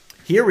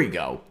Here we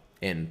go.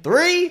 In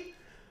 3,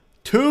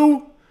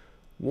 2,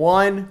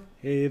 1.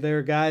 Hey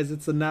there, guys.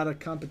 It's the Not a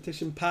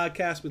Competition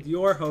podcast with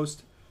your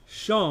host,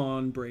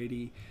 Sean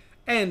Brady,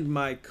 and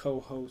my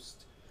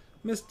co-host,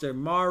 Mr.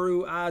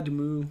 Maru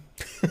Adamu.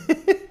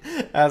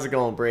 How's it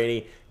going,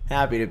 Brady?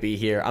 Happy to be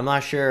here. I'm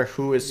not sure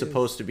who is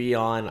supposed to be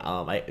on.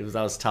 That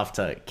was tough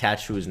to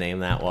catch whose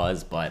name that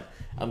was, but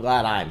I'm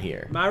glad I'm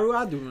here. Maru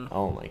Adamu.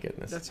 Oh my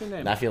goodness. That's your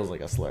name. That feels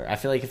like a slur. I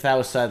feel like if that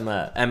was said in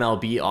the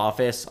MLB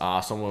office,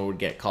 someone would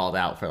get called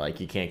out for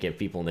you can't give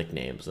people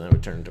nicknames, and it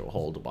would turn into a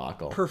whole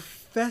debacle.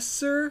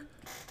 Professor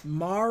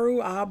Maru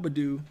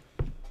Abadu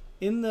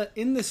in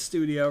the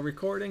studio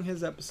recording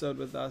his episode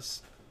with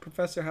us.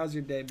 Professor, how's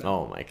your day been?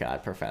 Oh my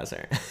God,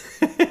 Professor.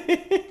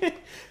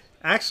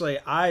 Actually,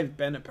 I've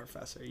been a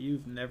professor.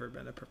 You've never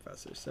been a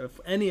professor. So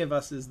if any of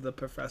us is the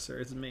professor,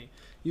 it's me.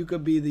 You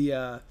could be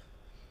the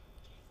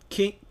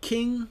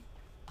King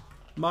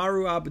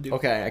Maru Abadu.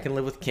 Okay, I can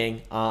live with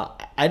King.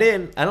 I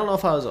don't know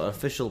if I was an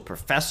official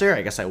professor.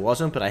 I guess I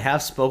wasn't, but I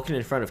have spoken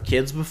in front of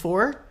kids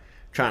before,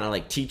 trying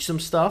to teach them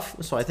stuff.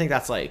 So I think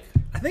that's I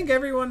think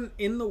everyone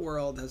in the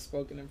world has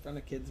spoken in front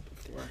of kids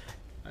before.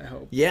 I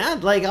hope. Yeah,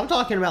 I'm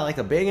talking about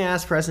a big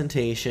ass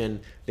presentation.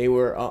 They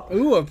were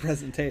a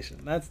presentation.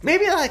 That's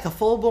maybe a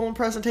full blown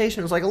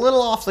presentation. It was a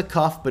little off the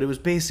cuff, but it was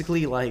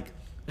basically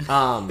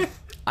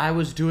I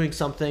was doing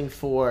something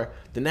for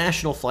the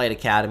National Flight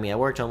Academy. I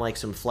worked on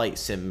some flight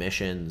sim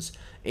missions,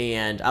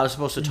 and I was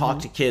supposed to talk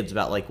to kids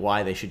about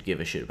why they should give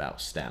a shit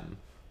about STEM.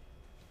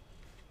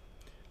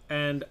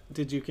 And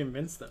did you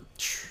convince them?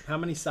 How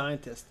many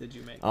scientists did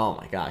you make? Oh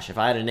my gosh, if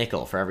I had a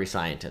nickel for every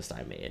scientist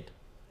I made,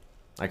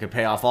 I could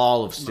pay off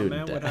all of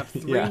student debt. My man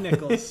would have 3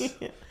 nickels.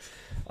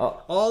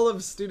 All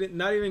of student,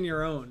 not even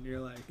your own.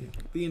 You're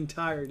the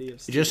entirety of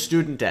student. Just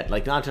student debt,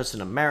 not just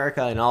in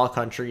America, in all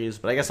countries.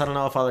 But I guess I don't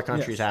know if other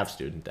countries have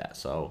student debt,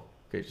 so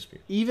could just be.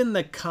 Even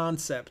the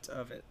concept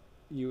of it,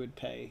 you would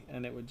pay,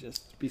 and it would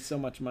just be so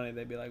much money.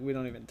 They'd be we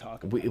don't even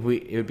talk about it.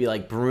 It would be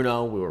like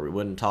Bruno, where we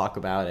wouldn't talk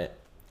about it.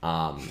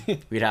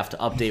 We'd have to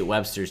update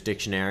Webster's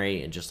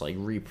dictionary and just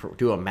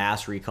do a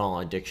mass recall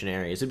on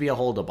dictionaries. It'd be a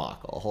whole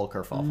debacle, a whole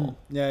kerfuffle.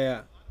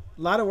 Yeah.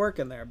 A lot of work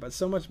in there, but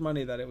so much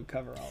money that it would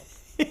cover all.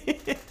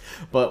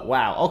 But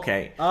wow,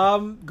 okay.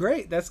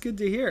 Great. That's good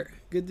to hear.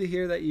 Good to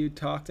hear that you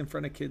talked in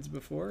front of kids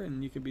before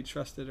and you could be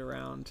trusted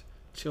around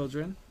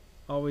children.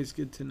 Always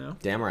good to know.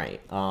 Damn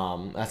right.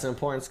 That's an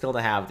important skill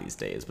to have these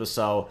days. But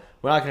so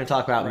we're not going to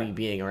talk about me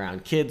being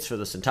around kids for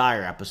this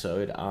entire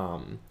episode.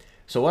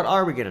 So what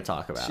are we going to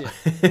talk about?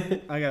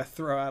 I got to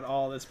throw out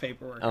all this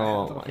paperwork.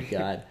 Oh my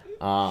God.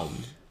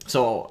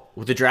 So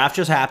the draft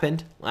just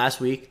happened last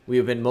week. We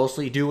have been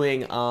mostly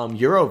doing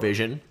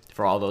Eurovision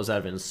for all those that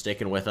have been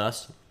sticking with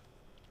us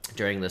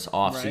during this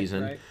off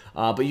season. Right.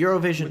 But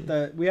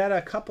Eurovision, we had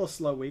a couple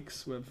slow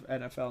weeks with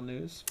NFL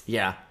news.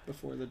 Yeah.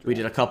 Before the draft. We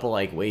did a couple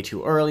way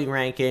too early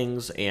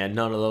rankings, and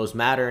none of those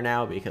matter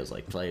now because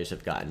players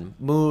have gotten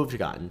moved,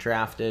 gotten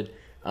drafted.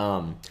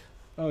 Oh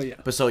yeah.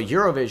 But so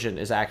Eurovision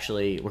is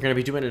actually, we're going to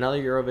be doing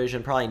another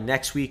Eurovision probably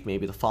next week,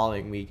 maybe the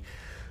following week.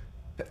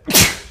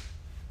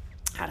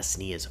 Had to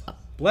sneeze.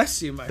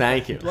 Bless you, my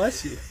Thank friend. you.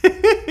 Bless you.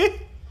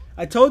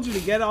 I told you to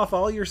get off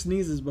all your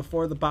sneezes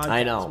before the podcast.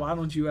 I know. Why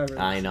don't you ever?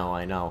 I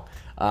know.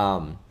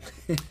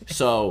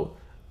 So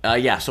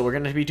we're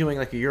going to be doing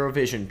a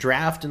Eurovision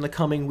draft in the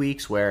coming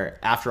weeks where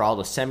after all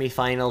the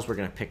semifinals, we're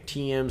going to pick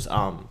teams,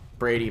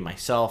 Brady,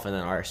 myself, and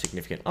then our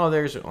significant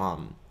others.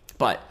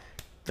 But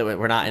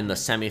we're not in the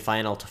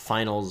semifinal to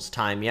finals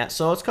time yet,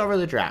 so let's cover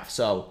the draft.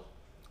 So,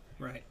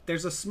 right.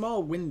 There's a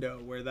small window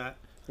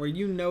where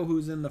you know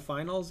who's in the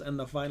finals, and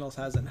the finals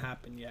hasn't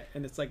happened yet,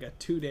 and it's a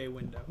 2-day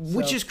window,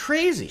 which is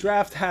crazy.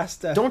 Draft has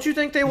to. Don't you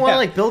think they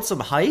want to build some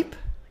hype?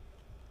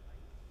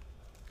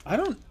 I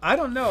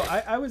don't know.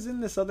 I was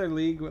in this other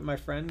league with my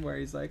friend where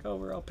he's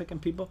we're all picking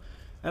people,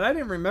 and I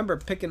didn't remember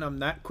picking them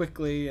that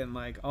quickly and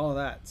all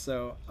that.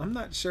 So I'm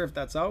not sure if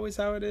that's always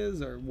how it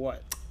is or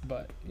what.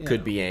 But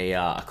could be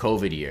a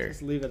COVID year.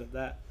 Just leave it at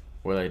that.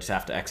 Where they just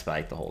have to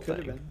expedite the whole thing.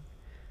 Could have been.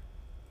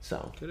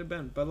 So could have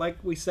been, but like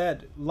we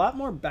said, a lot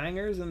more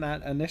bangers in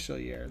that initial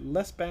year.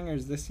 Less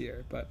bangers this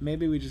year, but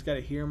maybe we just got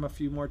to hear them a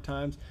few more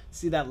times,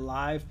 see that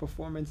live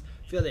performance,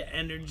 feel the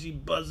energy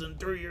buzzing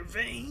through your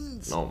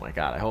veins. Oh my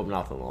God, I hope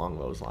nothing along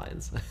those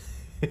lines.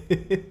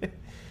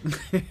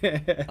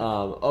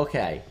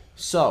 Okay,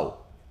 so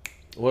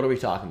what are we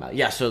talking about?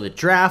 Yeah, so the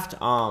draft.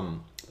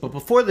 But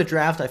before the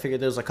draft, I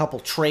figured there's a couple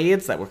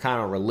trades that were kind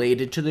of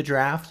related to the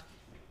draft.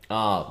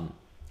 A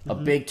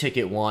big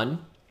ticket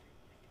one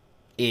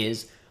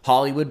is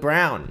Hollywood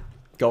Brown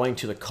going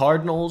to the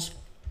Cardinals.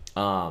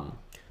 Yeah.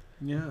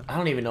 I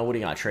don't even know what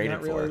he got traded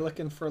for. Not really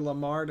looking for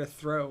Lamar to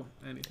throw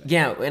anything.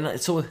 Yeah,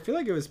 and so I feel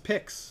like it was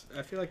picks.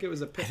 I feel like it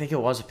was a pick. I think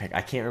it was a pick.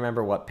 I can't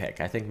remember what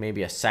pick. I think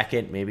maybe a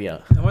second, maybe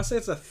I want to say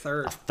it's a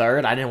third. A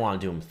third? I didn't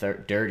want to do him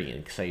dirty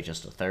and say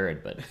just a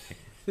third, but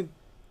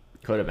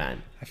could have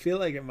been. I feel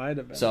like it might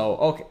have been. So,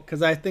 okay.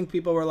 Because I think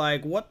people were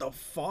like, what the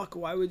fuck?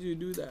 Why would you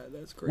do that?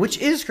 That's crazy. Which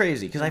is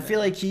crazy, because I feel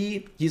like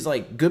he's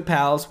like good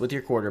pals with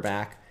your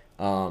quarterback.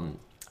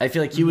 I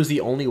feel like he was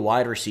the only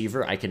wide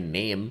receiver I can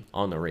name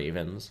on the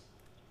Ravens.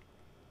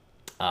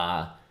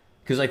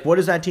 Because, like, what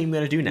is that team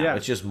going to do now? Yeah.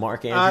 It's just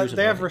Mark Andrews.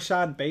 They have running.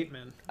 Rashad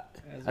Bateman.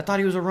 I thought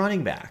he was a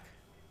running back.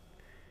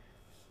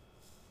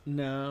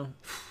 No.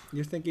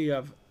 You're thinking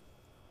of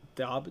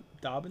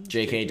Dobbins?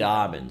 J.K.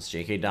 Dobbins.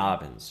 J.K.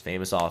 Dobbins,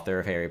 famous author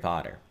of Harry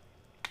Potter.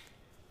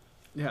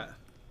 Yeah.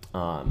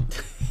 Um,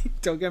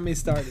 Don't get me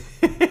started.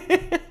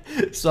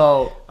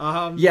 so,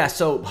 Yeah.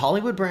 so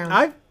Hollywood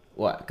Brown.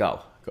 What?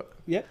 Go.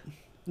 Yep.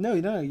 No,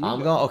 you I'm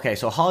going. Okay,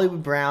 so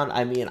Hollywood Brown,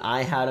 I mean,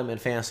 I had him in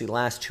fantasy the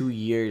last 2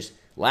 years.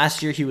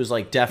 Last year, he was,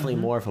 like, definitely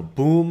more of a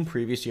boom.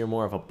 Previous year,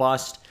 more of a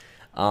bust.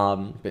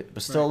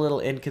 But still a little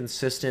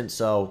inconsistent,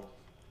 so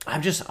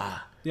I'm just...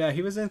 Yeah,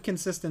 he was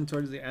inconsistent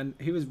towards the end.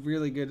 He was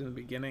really good in the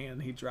beginning,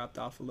 and he dropped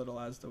off a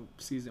little as the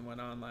season went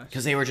on last year.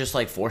 Because they were just,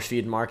 like,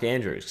 force-feeding Mark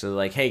Andrews. So,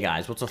 like, hey,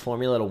 guys, what's the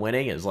formula to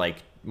winning? Is,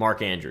 like,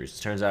 Mark Andrews.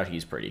 Turns out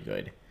he's pretty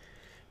good.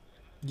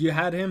 You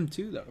had him,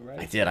 too, though, right?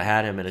 I did. I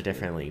had him in a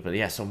different league. But,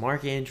 yeah, so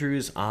Mark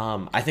Andrews,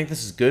 I think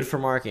this is good for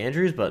Mark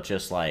Andrews, but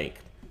just, like...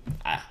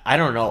 I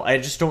don't know. I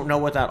just don't know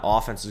what that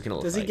offense is going to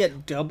look like. Does he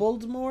get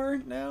doubled more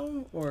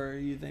now, or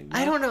you think?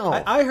 I don't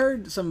know. I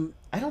heard some.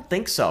 I don't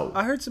think so.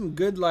 I heard some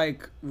good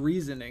like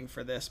reasoning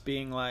for this,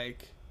 being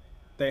like,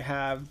 they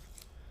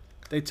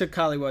took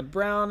Hollywood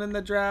Brown in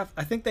the draft.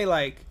 I think they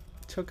like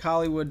took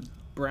Hollywood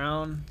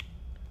Brown.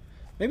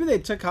 Maybe they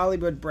took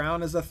Hollywood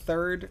Brown as a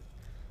third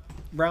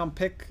round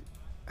pick,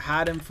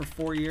 had him for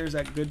 4 years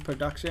at good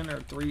production, or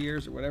 3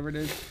 years, or whatever it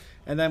is.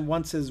 And then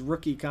once his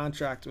rookie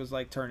contract was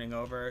like turning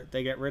over,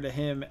 they get rid of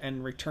him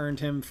and returned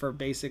him for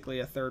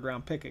basically a third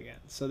round pick again.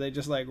 So they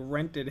just like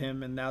rented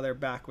him, and now they're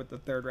back with the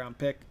third round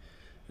pick,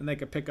 and they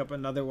could pick up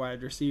another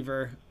wide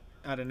receiver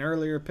at an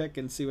earlier pick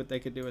and see what they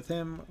could do with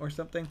him or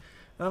something.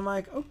 And I'm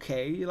like,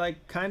 okay, you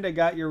like kind of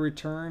got your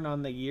return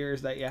on the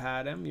years that you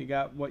had him. You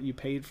got what you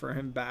paid for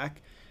him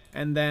back,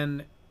 and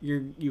then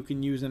you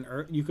can use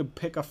you could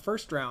pick a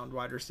first round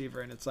wide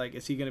receiver, and it's like,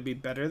 is he going to be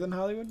better than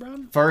Hollywood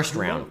Brown? First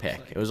round pick.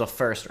 It was a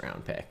first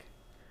round pick.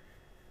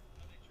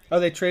 Oh,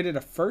 they traded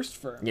a first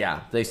for him.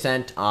 Yeah, they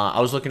sent. I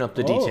was looking up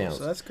the details.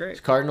 So that's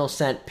great. Cardinals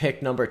sent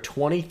pick number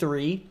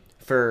 23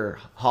 for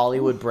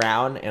Hollywood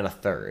Brown and a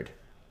third.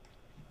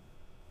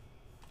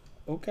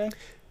 Okay.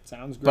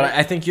 Sounds great. But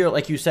I think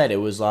like you said, it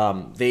was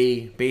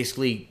they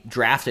basically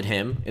drafted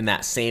him in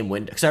that same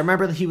window. Because I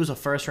remember that he was a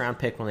first round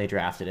pick when they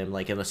drafted him,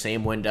 like in the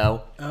same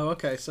window. Oh,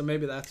 okay. So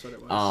maybe that's what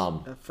it was.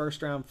 A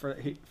first round for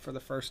the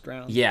first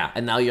round. Yeah,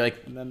 and now you're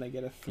like, and then they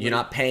get a. You're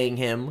not paying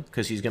him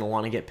because he's gonna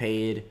want to get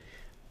paid.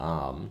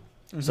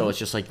 So it's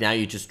just like now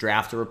you just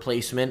draft a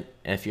replacement.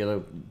 If you're the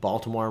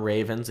Baltimore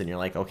Ravens, and you're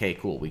like, okay,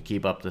 cool, we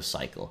keep up this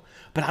cycle.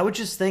 But I would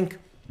just think,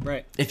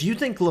 right, if you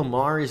think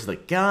Lamar is the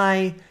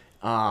guy.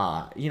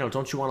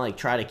 Don't you want to like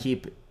try to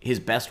keep his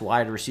best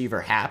wide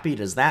receiver happy?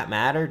 Does that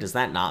matter? Does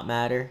that not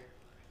matter?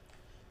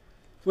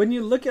 When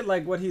you look at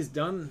like what he's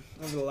done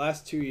over the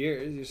last 2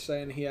 years, you're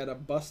saying he had a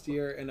bust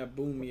year and a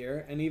boom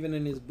year, and even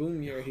in his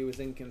boom year he was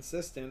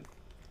inconsistent.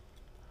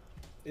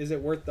 Is it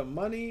worth the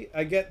money?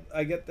 I get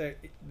the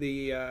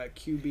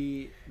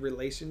QB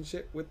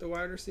relationship with the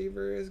wide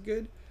receiver is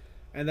good,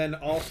 and then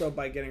also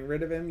by getting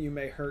rid of him, you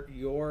may hurt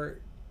your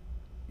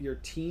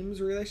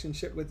team's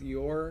relationship with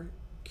your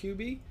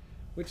QB,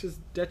 which is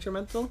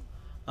detrimental.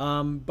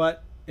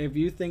 But if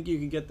you think you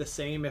can get the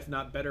same, if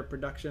not better,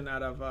 production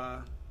out of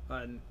a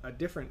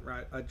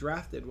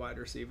drafted wide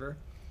receiver,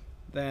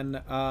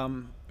 then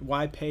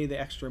why pay the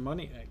extra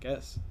money, I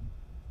guess?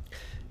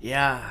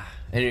 Yeah,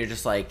 and you're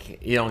just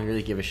like, you don't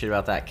really give a shit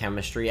about that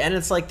chemistry. And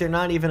it's like they're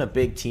not even a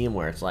big team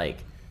where it's like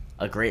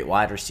a great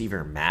wide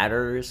receiver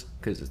matters,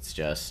 because it's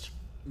just...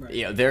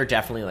 Right. They're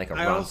definitely like a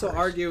I also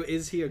argue,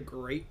 is he a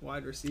great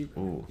wide receiver?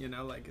 Ooh.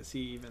 Like, is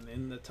he even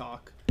in the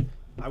talk?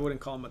 I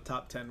wouldn't call him a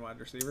top 10 wide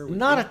receiver.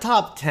 Not a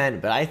top 10,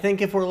 but I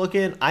think if we're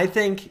looking, I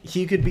think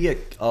he could be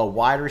a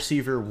wide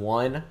receiver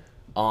 1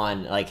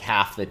 on like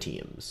half the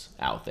teams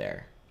out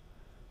there.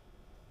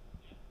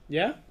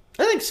 Yeah?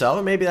 I think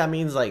so. Maybe that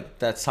means like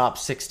that's top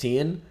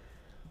 16.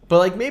 But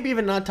like maybe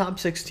even not top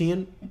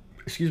 16.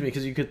 Excuse me,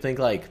 because you could think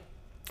like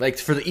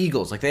for the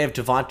Eagles, like they have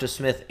Devonta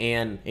Smith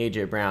and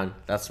A.J. Brown.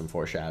 That's some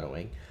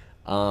foreshadowing.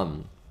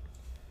 So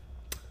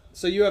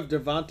you have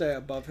Devonta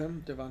above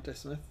him, Devonta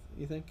Smith,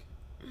 you think?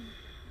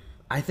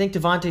 I think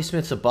Devonta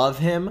Smith's above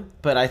him,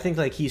 but I think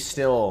like he's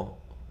still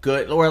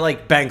good. Or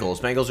like Bengals.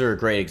 Bengals are a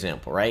great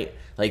example, right?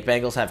 Like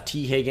Bengals have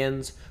T.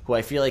 Higgins, who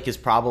I feel like is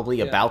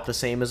probably about the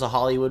same as a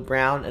Hollywood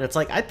Brown. And it's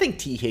like, I think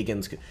T.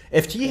 Higgins,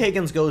 if T.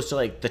 Higgins goes to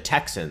like the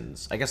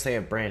Texans, I guess they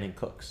have Brandon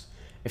Cooks.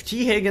 If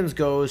T. Higgins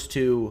goes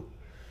to...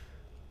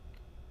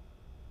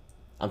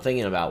 I'm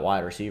thinking about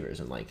wide receivers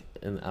and like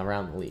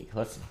around the league.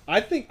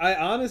 I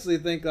honestly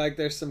think like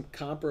there's some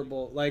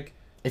comparable, like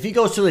if he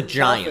goes to the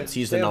Giants,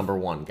 he's the number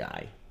 1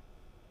 guy.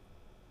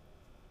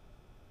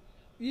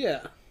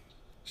 Yeah,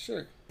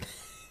 sure.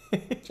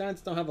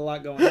 Giants don't have a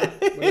lot going on.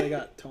 Where they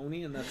got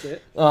Tony and that's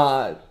it.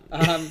 But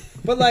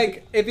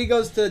like if he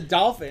goes to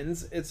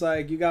Dolphins, it's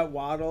like you got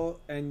Waddle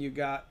and you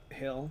got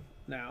Hill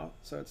now,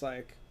 so it's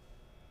like,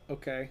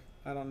 okay,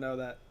 I don't know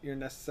that you're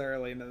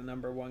necessarily the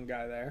number one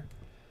guy there.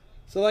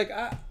 So like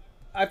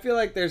I feel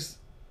like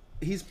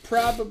he's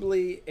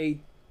probably a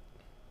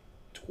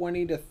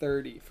 20 to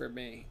 30 for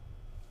me.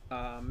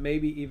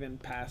 Maybe even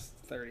past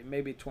 30,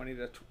 maybe 20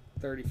 to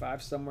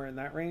 35, somewhere in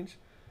that range.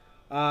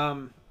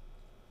 And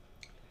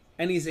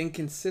he's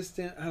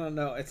inconsistent. I don't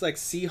know. It's like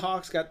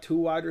Seahawks got 2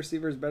 wide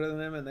receivers better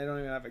than him, and they don't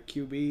even have a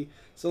QB.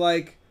 So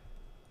like,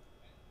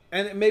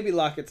 and maybe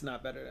Lockett's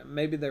not better than him.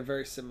 Maybe they're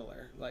very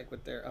similar, like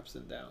with their ups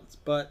and downs.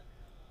 But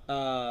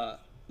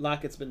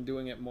Lockett's been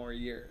doing it more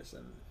years,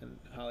 and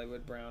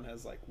Hollywood Brown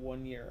has like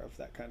 1 year of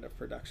that kind of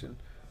production.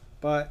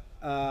 But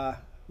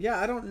yeah,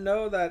 I don't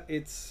know that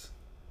it's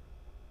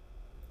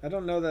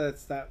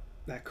that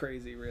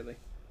crazy, really.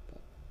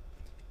 But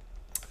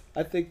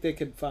I think they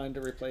could find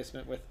a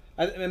replacement with,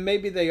 and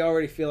maybe they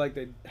already feel like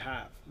they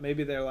have.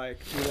 Maybe they're like,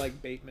 we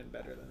like Bateman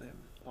better than him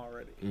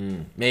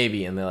already.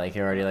 Maybe, and they're like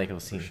already like, we'll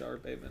see.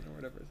 Rashard Bateman or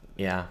whatever.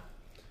 Yeah.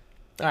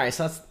 All right,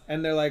 so that's.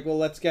 And they're like, well,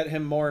 let's get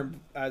him more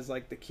as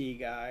like the key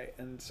guy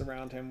and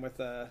surround him with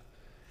a.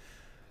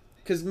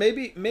 Because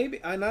maybe,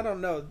 and I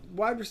don't know,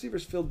 wide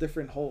receivers fill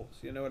different holes,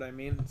 you know what I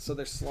mean? So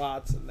there's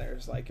slots and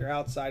there's like your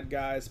outside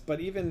guys, but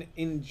even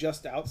in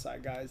just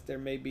outside guys, there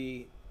may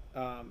be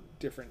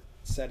different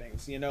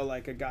settings, you know,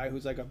 like a guy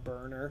who's like a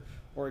burner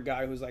or a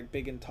guy who's like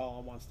big and tall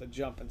and wants to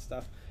jump and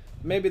stuff.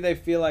 Maybe they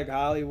feel like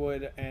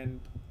Hollywood and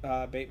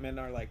Bateman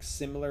are like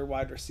similar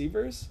wide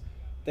receivers.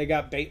 They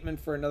got Bateman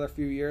for another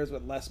few years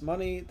with less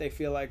money. They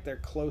feel like they're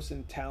close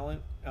in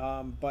talent,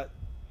 but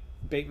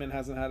Bateman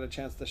hasn't had a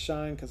chance to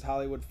shine because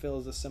Hollywood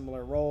fills a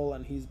similar role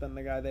and he's been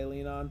the guy they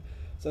lean on.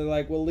 So they're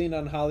like, we'll lean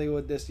on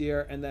Hollywood this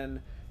year and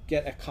then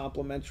get a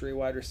complimentary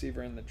wide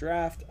receiver in the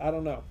draft. I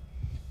don't know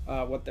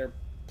what their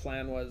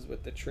plan was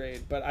with the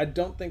trade, but I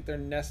don't think they're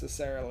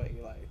necessarily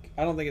like,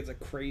 I don't think it's a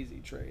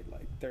crazy trade.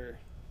 Like they're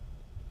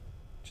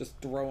just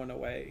throwing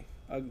away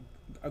a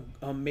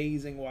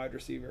amazing wide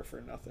receiver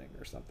for nothing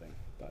or something.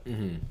 But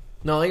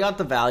No, they got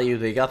the value.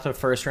 They got the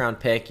first round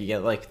pick. You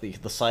get like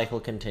the cycle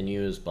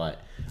continues, but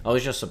I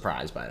was just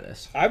surprised by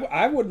this.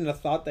 I wouldn't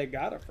have thought they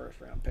got a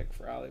first round pick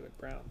for Hollywood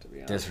Brown, to be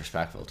honest.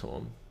 Disrespectful to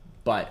him,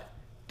 but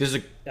there's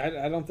a.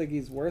 I don't think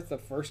he's worth a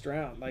first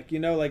round. Like, you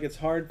know, like it's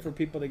hard for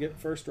people to get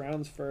first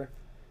rounds for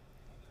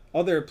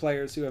other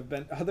players who have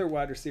been other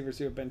wide receivers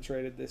who have been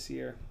traded this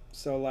year.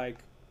 So like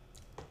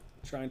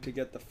trying to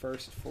get the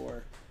first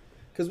for,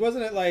 because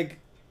wasn't it like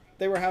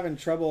they were having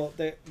trouble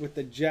with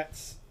the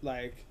Jets,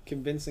 like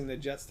convincing the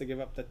Jets to give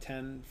up the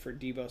 10 for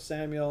Deebo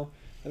Samuel.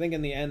 I think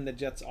in the end the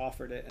Jets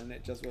offered it and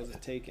it just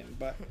wasn't taken.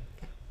 But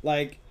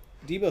like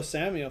Deebo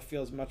Samuel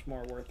feels much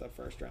more worth a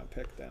first round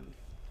pick than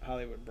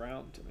Hollywood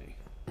Brown to me.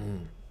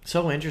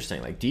 So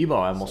interesting. Like Deebo,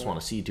 I almost want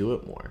to see do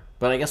it more.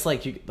 But I guess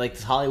like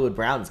Hollywood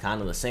Brown's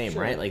kind of the same,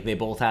 right? Like they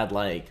both had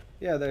like.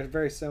 Yeah, they're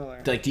very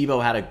similar. Like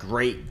Deebo had a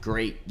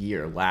great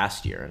year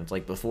last year, and it's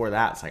like before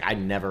that, it's like I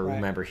never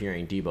remember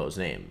hearing Deebo's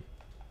name.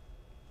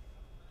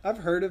 I've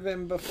heard of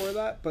him before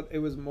that, but it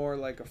was more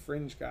like a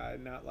fringe guy,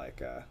 not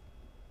like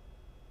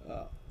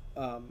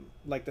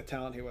like the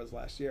talent he was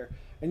last year.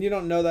 And you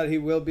don't know that he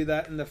will be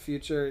that in the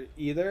future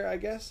either, I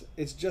guess.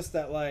 It's just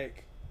that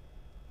like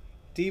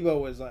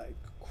Deebo was like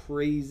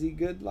crazy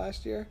good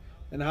last year,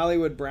 and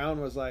Hollywood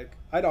Brown was like,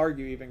 I'd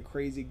argue even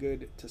crazy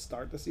good to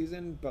start the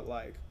season, but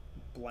like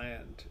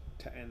bland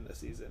to end the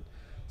season.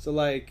 So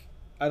like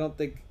I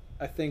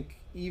think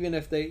even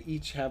if they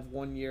each have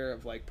 1 year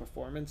of like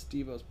performance,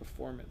 Deebo's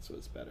performance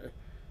was better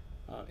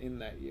in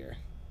that year.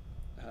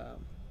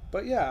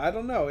 But yeah, I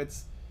don't know.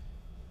 It's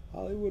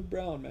Hollywood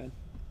Brown, man.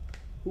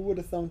 Who would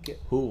have thunk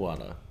it? Who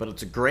woulda? But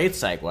it's a great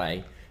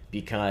segue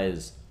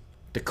because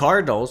the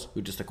Cardinals,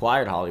 who just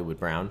acquired Hollywood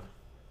Brown,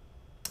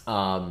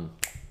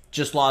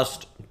 just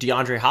lost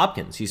DeAndre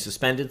Hopkins. He's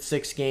suspended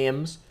 6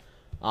 games,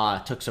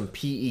 took some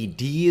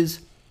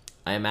PEDs.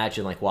 I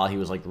imagine like while he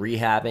was like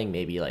rehabbing,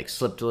 maybe like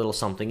slipped a little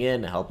something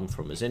in to help him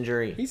from his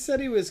injury. He said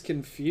he was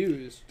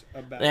confused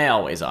about They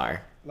always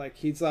are. Like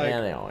he's like, yeah,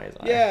 they always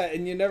are. Yeah,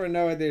 and you never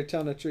know if they're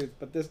telling the truth.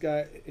 But this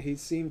guy, he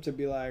seemed to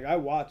be like, I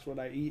watch what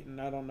I eat,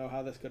 and I don't know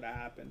how this could have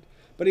happened.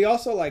 But he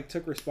also like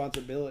took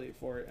responsibility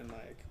for it and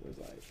like was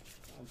like,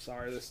 I'm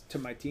sorry this to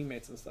my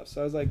teammates and stuff.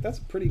 So I was like, that's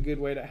a pretty good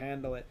way to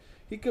handle it.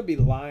 He could be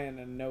lying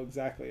and know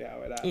exactly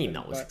how it happened. He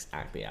knows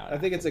exactly how it happened.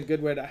 I think it's a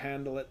good way to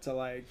handle it, to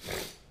like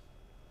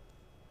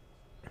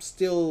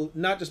still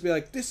not just be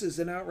like, this is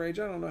an outrage,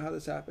 I don't know how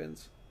this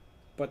happens,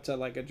 but to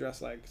like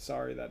address like,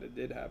 sorry that it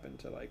did happen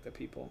to like the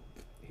people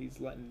he's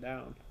letting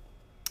down.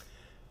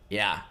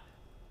 Yeah,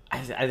 I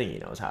think he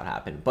knows how it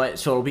happened. But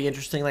so it'll be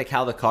interesting like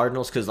how the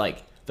Cardinals, because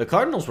like the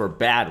Cardinals were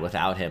bad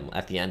without him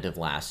at the end of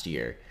last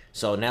year,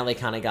 so now they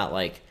kind of got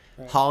like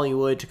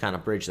Hollywood to kind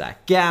of bridge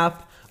that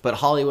gap. But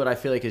Hollywood, I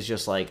feel like, is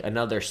just like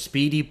another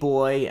speedy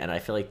boy, and I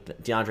feel like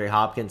DeAndre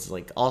Hopkins is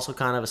like also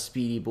kind of a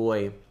speedy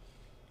boy.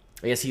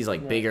 I guess he's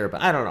like bigger, but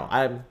I don't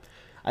know.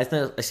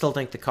 I still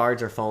think the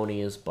Cards are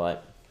phonies,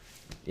 but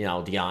you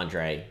know,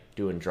 DeAndre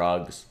doing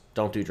drugs.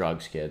 Don't do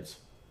drugs, kids.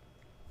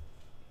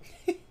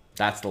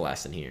 That's the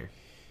lesson here.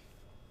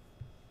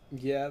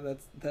 Yeah,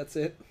 that's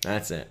it.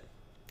 That's it.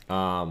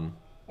 Um,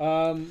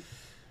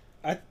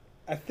 I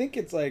I think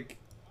it's like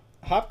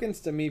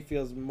Hopkins to me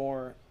feels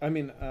more. I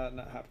mean,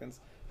 not Hopkins.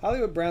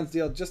 Hollywood Brown's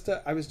deal.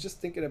 I was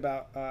just thinking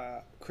about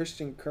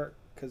Christian Kirk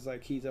because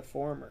like he's a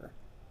former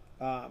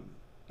um,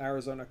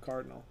 Arizona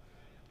Cardinal,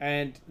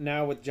 and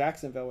now with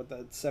Jacksonville with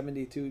the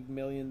 $72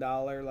 million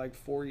like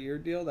 4-year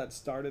deal that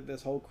started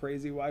this whole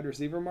crazy wide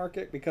receiver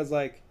market. Because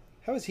like,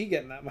 how is he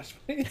getting that much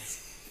money?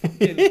 It's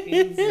fucking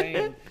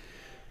insane.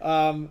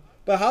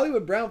 But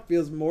Hollywood Brown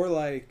feels more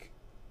like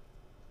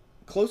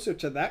closer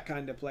to that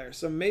kind of player.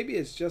 So maybe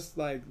it's just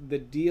like the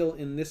deal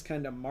in this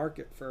kind of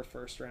market for a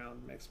first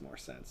round makes more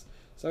sense.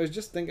 So I was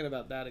just thinking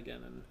about that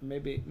again, and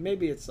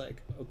maybe it's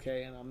like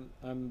okay, and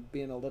I'm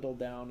being a little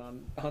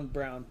down on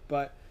Brown,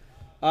 but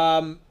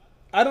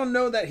I don't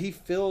know that he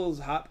fills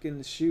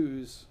Hopkins'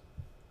 shoes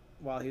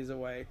while he's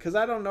away, because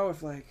I don't know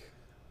if like,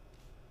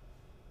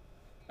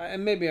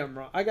 and maybe I'm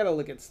wrong. I gotta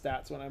look at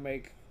stats when I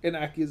make an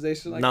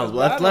accusation like No,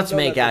 this. let's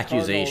make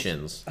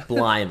accusations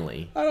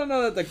blindly. I don't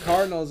know that the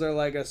Cardinals are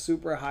like a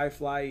super high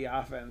fly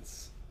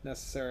offense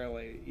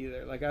necessarily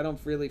either. Like I don't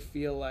really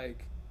feel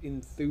like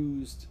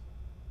enthused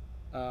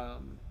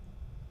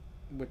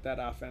with that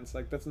offense.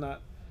 Like that's not.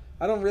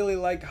 I don't really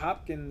like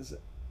Hopkins.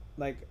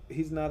 Like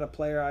he's not a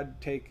player I'd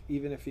take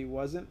even if he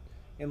wasn't,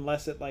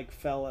 unless it like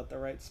fell at the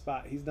right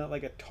spot. He's not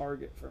like a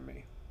target for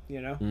me,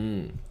 you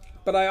know.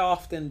 But I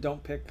often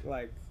don't pick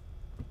like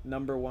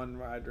number one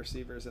wide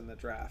receivers in the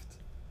draft.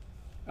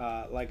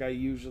 Like I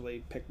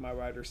usually pick my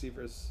wide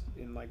receivers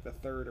in like the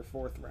 3rd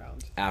or 4th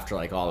round. After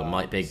like all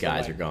the big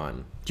guys are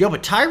gone. Yo,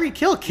 but Tyreek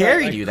Hill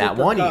carried like you that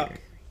Cooper one Kupp. year.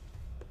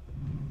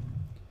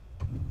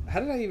 How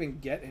did I even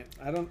get him?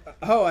 I don't.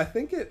 Oh, I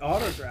think it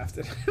auto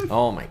drafted him.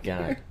 Oh my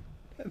god.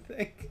 I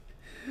think.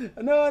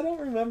 No, I don't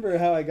remember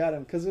how I got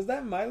him. Because was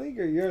that my league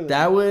or your league?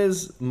 That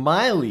was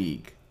my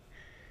league.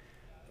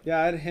 Yeah,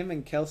 I had him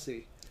and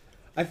Kelsey.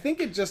 I think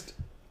he just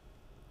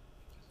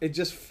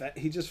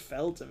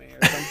fell to me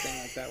or something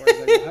like that. Where I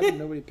was like, how did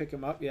nobody pick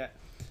him up yet?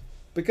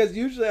 Because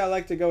usually I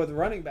like to go with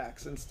running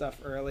backs and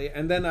stuff early,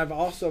 and then I've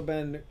also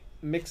been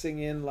mixing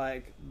in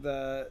like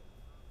the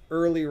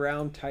early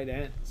round tight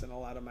ends in a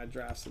lot of my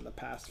drafts in the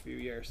past few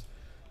years.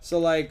 So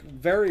like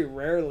very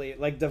rarely,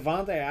 like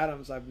Devontae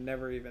Adams, I've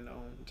never even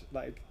owned.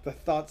 Like the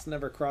thoughts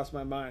never crossed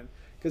my mind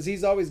because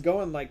he's always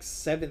going like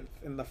 7th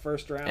in the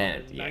 1st round,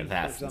 And, or yeah, 9th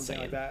that's or something insane.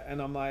 like that. And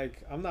I'm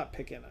like, I'm not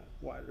picking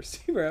a wide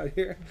receiver out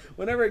here.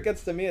 Whenever it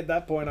gets to me at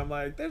that point, I'm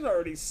like, there's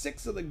already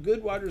 6 of the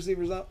good wide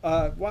receivers,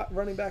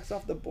 running backs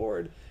off the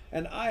board,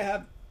 and I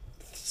have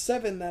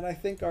 7 that I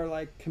think are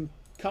like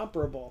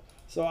comparable.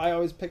 So I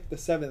always pick the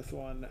 7th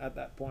one at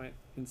that point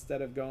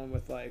instead of going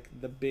with like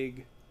the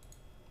big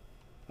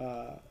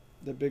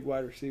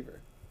wide receiver.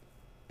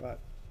 But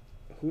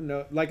who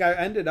knows? Like I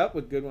ended up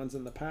with good ones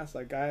in the past.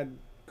 Like I had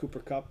Cooper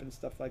Kupp and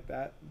stuff like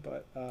that.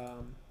 But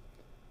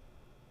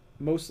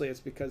mostly it's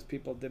because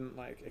people didn't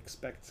like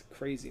expect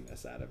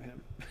craziness out of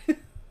him.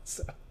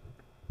 So,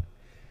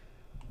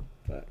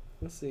 but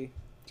we'll see.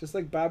 Just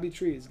like Bobby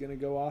Tree is gonna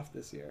go off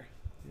this year.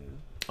 Yeah.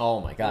 Oh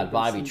my god,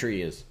 Bobby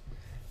Tree is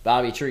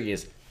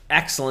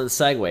excellent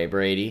segue,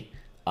 Brady.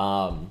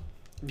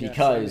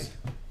 Because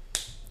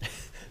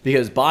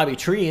because Bobby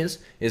Tree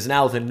is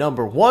now the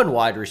number 1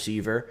 wide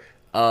receiver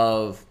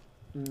of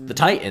the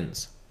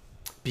Titans.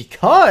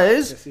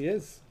 Because Yes, he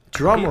is.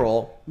 drum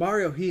roll.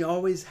 Mario, he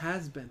always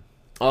has been.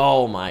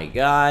 Oh my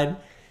god.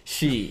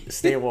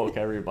 Stay woke,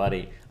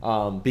 everybody.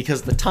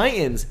 Because the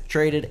Titans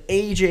traded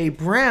AJ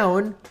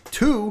Brown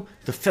to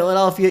the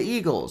Philadelphia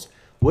Eagles,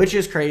 which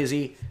is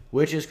crazy.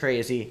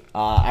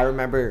 I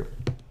remember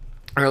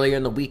earlier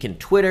in the week in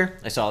Twitter,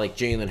 I saw like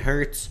Jalen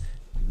Hurts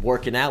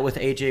working out with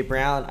AJ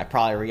Brown. I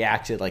probably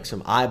reacted like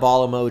some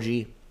eyeball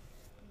emoji.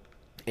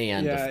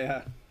 And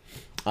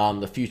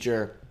the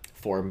future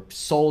for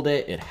sold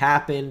it. It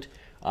happened.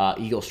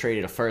 Eagles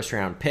traded a 1st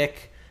round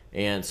pick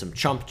and some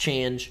chump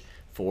change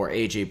for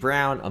AJ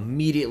Brown.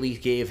 Immediately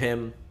gave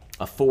him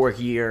a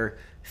 4-year,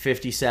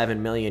 $57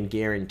 million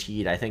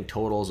guaranteed. I think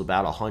totals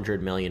about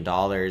 $100 million.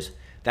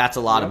 That's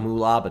a lot of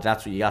moolah, but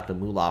that's what you got the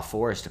moolah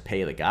for, is to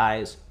pay the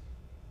guys.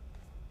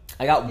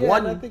 I got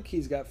one. And I think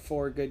he's got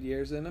 4 good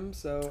years in him,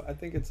 so I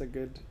think it's a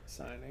good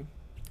signing.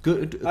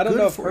 Good. I don't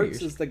know if 4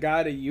 Hurts years. is the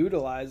guy to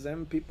utilize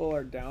him. People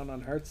are down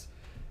on Hurts,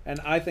 and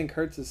I think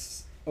Hurts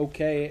is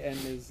okay and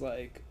is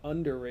like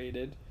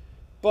underrated,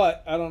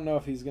 but I don't know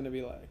if he's going to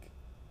be like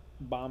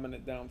bombing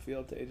it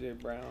downfield to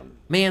AJ Brown,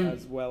 Man,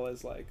 as well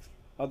as like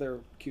other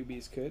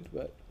QBs could.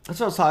 But that's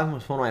what I was talking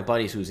with one of my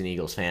buddies who's an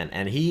Eagles fan,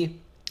 and he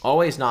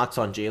always knocks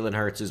on Jalen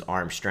Hurts'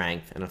 arm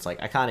strength, and it's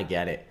like I kind of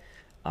get it.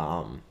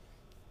 I'm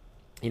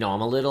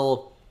a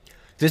little.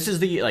 This is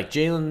the like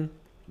Jalen.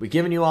 We're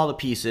giving you all the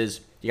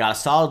pieces. You got a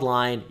solid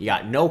line. You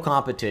got no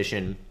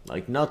competition.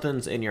 Like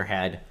nothing's in your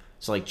head.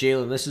 So like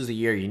Jalen, this is the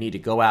year you need to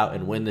go out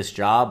and win this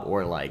job,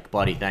 or like,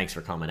 buddy, thanks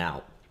for coming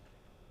out.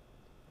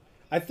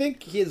 I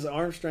think his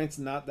arm strength's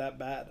not that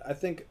bad. I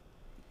think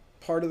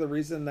part of the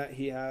reason that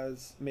he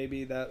has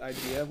maybe that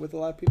idea with a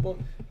lot of people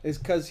is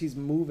because he's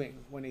moving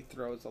when he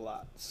throws a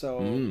lot.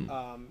 So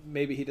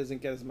maybe he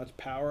doesn't get as much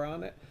power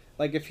on it.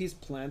 Like if he's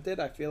planted,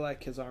 I feel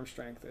like his arm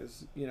strength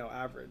is,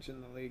 average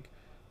in the league.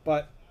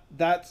 But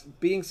that's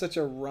being such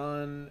a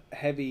run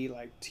heavy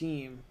like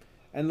team,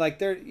 and like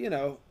they're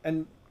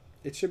and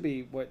it should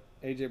be what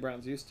AJ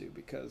Brown's used to,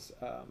 because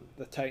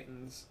the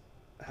Titans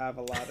have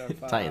a lot of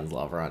Titans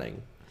love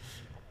running.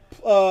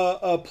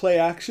 Play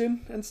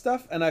action and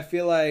stuff, and I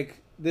feel like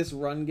this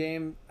run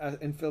game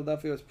in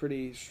Philadelphia was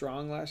pretty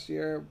strong last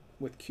year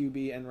with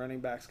QB and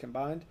running backs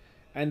combined.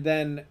 And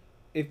then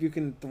if you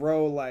can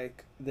throw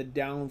like the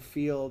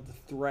downfield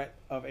threat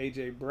of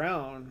AJ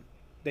Brown,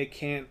 they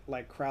can't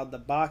like crowd the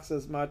box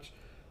as much,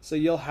 so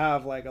you'll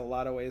have like a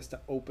lot of ways to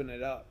open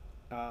it up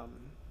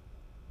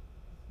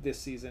this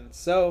season.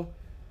 So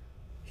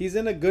he's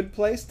in a good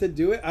place to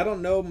do it. I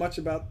don't know much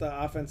about the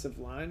offensive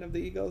line of the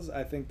Eagles.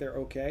 I think they're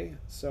okay,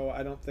 so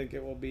I don't think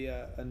it will be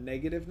a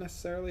negative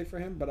necessarily for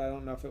him, but I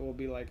don't know if it will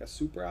be like a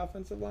super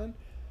offensive line.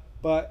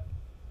 But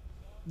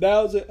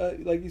that was,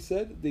 like you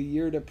said, the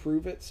year to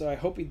prove it, so I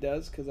hope he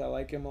does, because I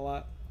like him a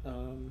lot.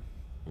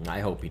 I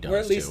hope he does, or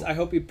at least too. I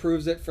hope he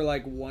proves it for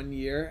like 1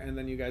 year, and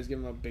then you guys give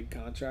him a big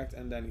contract,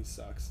 and then he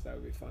sucks. That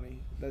would be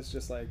funny. That's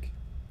just like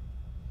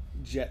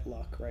jet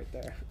luck right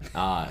there.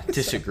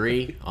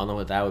 Disagree. I don't know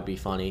what that would be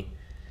funny,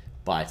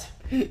 but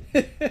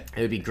it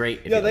would be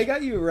great. Yeah, they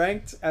got you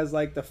ranked as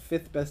like the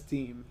 5th best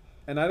team,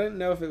 and I didn't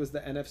know if it was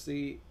the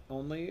NFC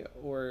only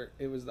or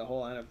it was the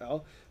whole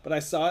NFL, but I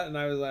saw it and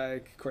I was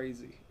like,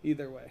 crazy.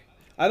 Either way,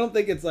 I don't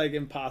think it's like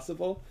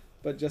impossible,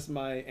 but just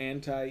my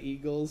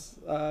anti-Eagles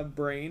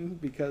brain,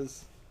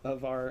 because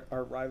of our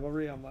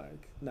rivalry, I'm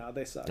like, nah,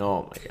 they suck.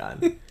 Oh my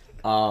god.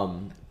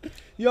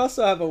 You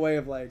also have a way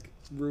of like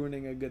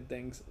ruining a good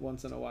thing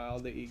once in a while.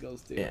 The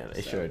Eagles do. Yeah,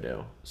 they sure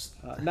do.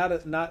 Not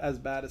as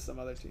bad as some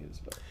other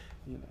teams, but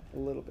a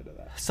little bit of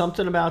that.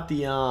 Something about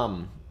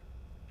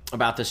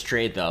this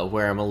trade though,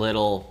 where I'm a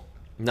little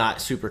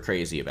not super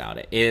crazy about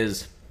it,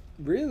 is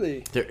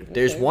really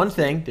there's one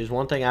thing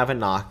I have a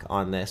knock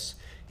on this,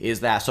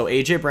 is that so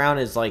AJ Brown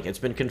is like, it's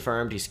been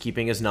confirmed he's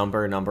keeping his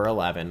number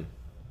 11.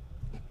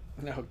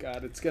 Oh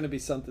god, it's gonna be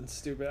something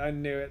stupid. I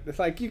knew it. It's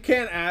like you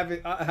can't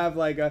have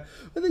like I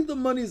think the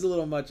money's a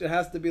little much. It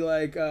has to be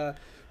like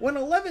when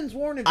 11's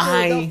worn in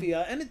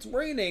Philadelphia and it's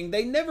raining,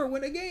 they never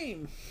win a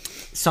game.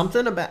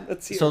 Something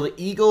about so the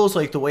Eagles,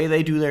 like the way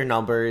they do their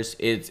numbers,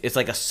 it's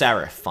like a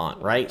serif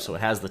font, right? So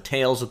it has the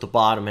tails at the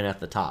bottom and at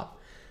the top.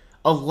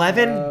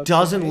 11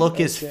 doesn't look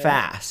as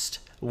fast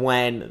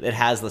when it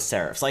has the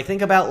serifs. Like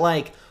think about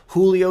like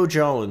Julio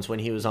Jones when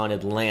he was on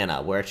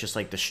Atlanta, where it's just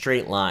like the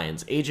straight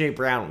lines. AJ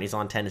Brown when he's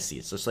on Tennessee,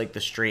 it's just like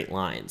the straight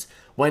lines.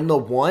 When the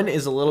 1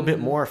 is a little bit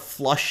more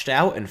flushed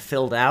out and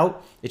filled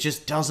out, it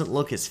just doesn't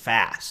look as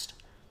fast.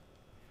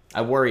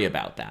 I worry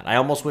about that. I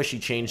almost wish he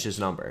changed his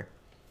number.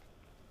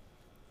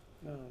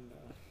 Oh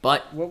no.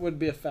 But what would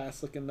be a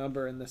fast looking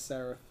number in the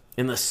serif?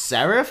 In the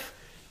serif?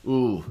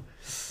 Ooh.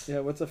 Yeah,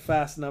 what's a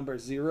fast number?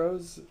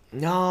 Zeros?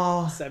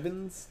 No.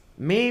 7s?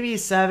 Maybe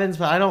 7s,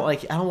 but I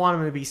don't want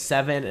him to be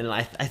 7. And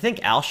I think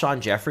Alshon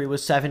Jeffrey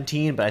was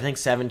 17, but I think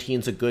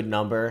 17's a good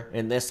number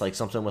in this, like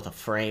something with a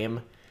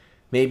frame.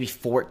 Maybe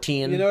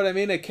 14. You know what I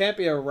mean? It can't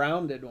be a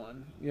rounded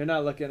one. You're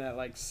not looking at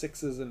like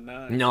 6s and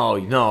 9s.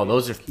 No,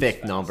 those are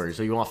thick numbers.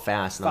 So you want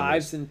fast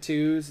numbers. 5s and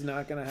 2s,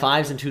 not gonna happen.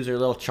 5s and 2s are a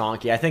little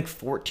chonky. I think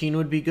 14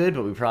 would be good,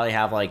 but we probably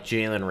have like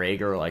Jalen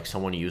Reagor or like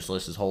someone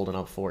useless is holding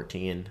up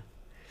 14.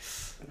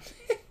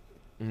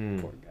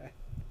 Poor guy.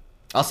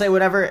 I'll say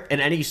whatever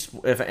in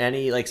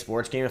any like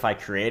sports game. If I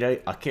create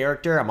a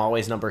character, I'm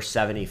always number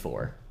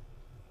 74.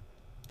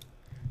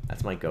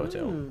 That's my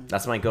go-to.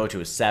 That's my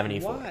go-to is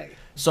 74. Why?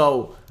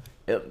 So,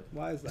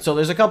 why is that? So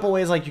there's a couple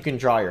ways like you can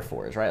draw your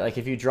 4s, right? Like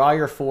if you draw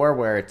your 4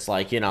 where it's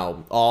like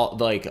all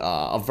like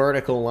a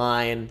vertical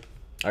line,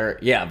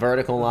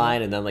 vertical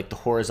line, and then like the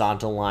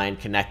horizontal line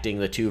connecting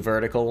the 2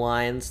 vertical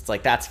lines. It's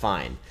like that's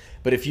fine.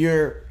 But if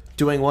you're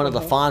doing one of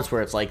the fonts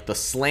where it's like the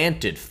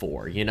slanted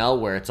 4,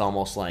 where it's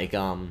almost like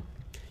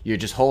you're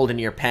just holding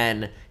your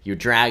pen, you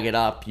drag it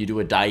up, you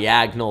do a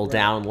diagonal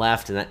down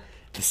left, and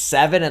the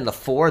 7 and the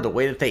 4, the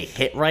way that they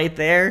hit right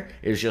there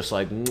is just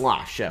like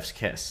mwah, chef's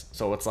kiss.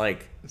 So it's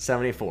like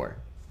 74.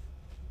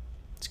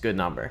 It's a good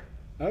number.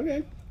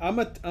 Okay, I'm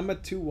a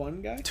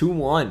 2-1 guy.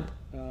 2-1.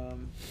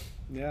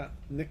 Yeah,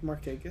 Nick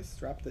Markakis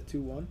dropped the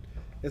 2-1.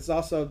 It's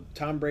also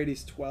Tom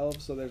Brady's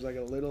 12, so there's like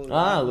a little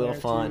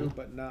fun, too,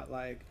 but not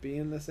like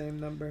being the same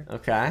number.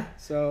 Okay.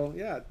 So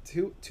yeah,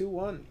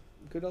 2-1.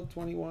 Good old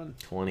 21.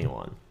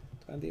 21.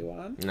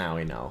 21. Now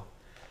we know.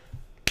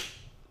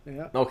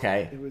 Yeah.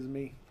 Okay. It was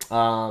me.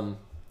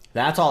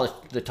 That's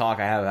all the talk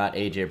I have about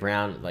AJ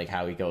Brown, like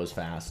how he goes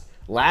fast.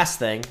 Last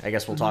thing, I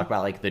guess we'll talk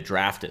about like the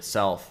draft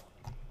itself.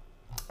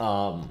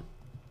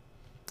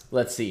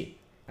 Let's see.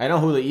 I know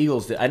who the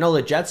Eagles did. I know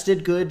the Jets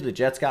did good. The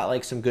Jets got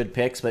like some good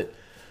picks, but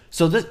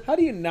so this. How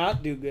do you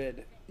not do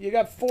good? You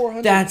got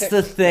 400. That's picks.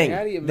 the thing.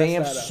 How do you mess they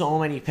have that up? so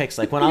many picks.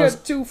 Like when you I was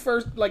had 2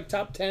 first, like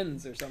top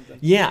 10s or something.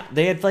 Yeah,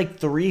 they had like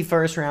 3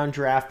 first-round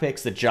draft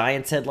picks. The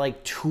Giants had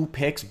like 2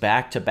 picks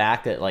back to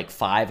back at like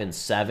 5 and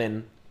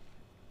 7.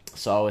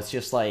 So it's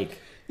just like,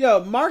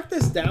 yo, mark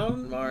this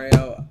down,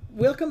 Mario.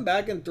 we'll come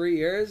back in 3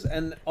 years,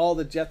 and all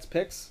the Jets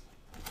picks,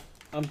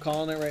 I'm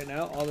calling it right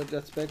now, all the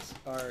Jets picks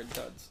are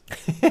duds.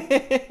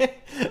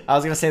 I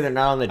was gonna say they're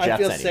not on the Jets I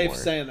feel anymore.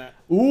 safe saying that.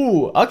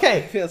 Ooh,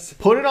 okay.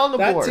 Put it on the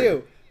that board. That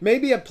too.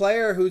 Maybe a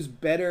player who's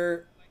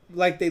better,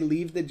 like they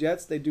leave the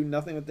Jets, they do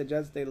nothing with the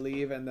Jets, they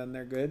leave, and then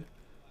they're good.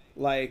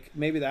 Like,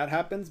 maybe that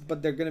happens,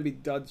 but they're going to be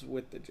duds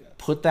with the Jets.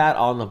 Put that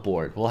on the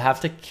board. We'll have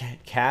to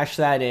cash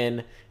that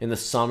in the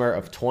summer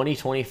of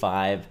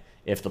 2025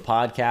 if the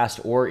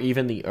podcast or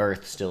even the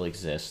Earth still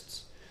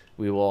exists.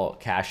 We will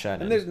cash that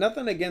in. And there's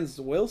nothing against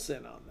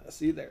Wilson on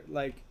this either.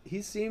 Like,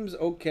 he seems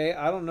okay.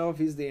 I don't know if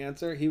he's the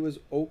answer. He was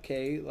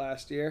okay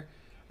last year.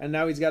 And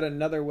now he's got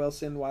another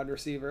Wilson wide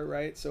receiver,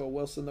 right? So a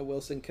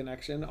Wilson-to-Wilson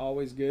connection,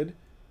 always good.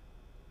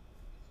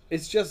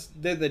 It's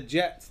just, they're the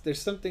Jets.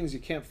 There's some things you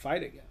can't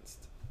fight against.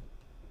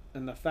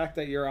 And the fact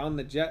that you're on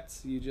the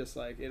Jets, you just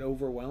like, it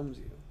overwhelms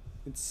you.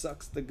 It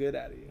sucks the good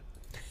out of you.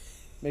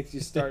 Makes you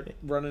start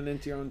running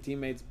into your own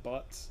teammates'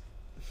 butts.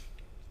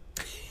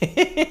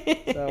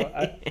 So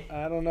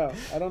I don't know.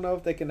 I don't know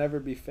if they can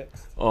ever be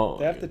fixed. Oh,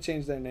 they have to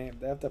change their name.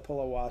 They have to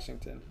pull a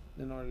Washington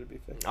in order to be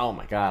fixed. Oh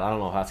my God, I don't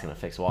know if that's gonna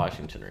fix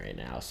Washington right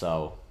now.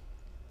 So,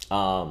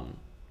 what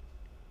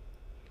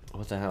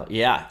the hell?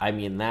 Yeah, I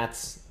mean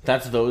that's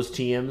those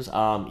teams.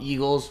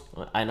 Eagles,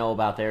 I know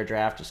about their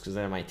draft just because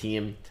they're my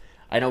team.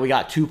 I know we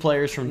got 2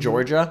 players from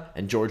Georgia,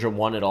 and Georgia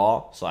won it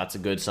all, so that's a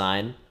good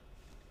sign.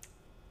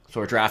 So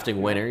we're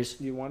drafting winners.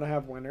 You want to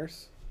have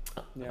winners.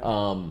 Yeah.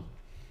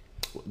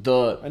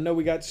 I know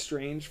we got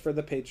Strange for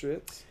the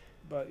Patriots,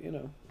 but you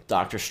know.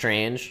 Doctor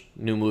Strange,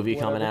 new movie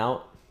coming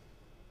out.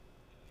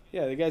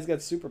 Yeah, the guy's got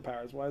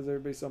superpowers. Why is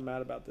everybody so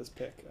mad about this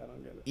pick? I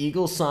don't get it.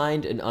 Eagles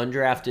signed an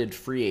undrafted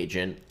free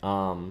agent.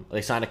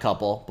 They signed a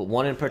couple, but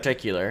one in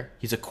particular.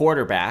 He's a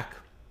quarterback.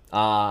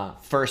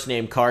 First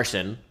name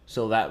Carson,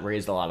 so that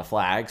raised a lot of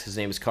flags. His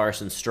name is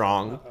Carson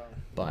Strong,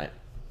 but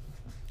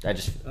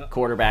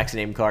quarterbacks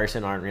named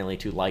Carson aren't really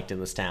too liked in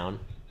this town.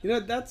 You know,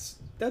 that's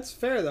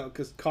fair though,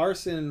 because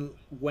Carson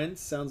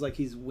Wentz sounds like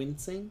he's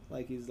wincing,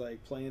 like he's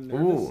like playing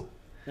nervous. Ooh.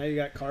 Now you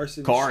got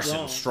Carson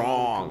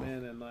Strong. Come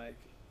in and like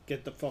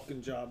get the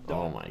fucking job done.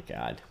 Oh my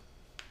God.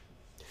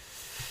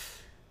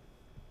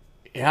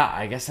 Yeah,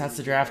 I guess that's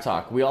the draft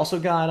talk. We also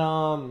got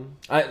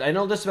I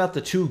know this about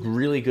the 2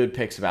 really good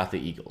picks about the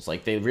Eagles.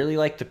 Like they really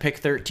like to pick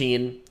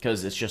 13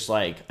 because it's just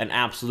like an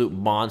absolute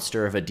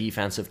monster of a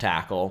defensive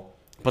tackle.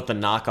 But the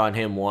knock on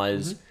him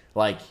was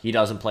like he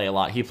doesn't play a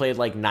lot. He played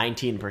like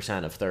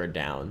 19% of third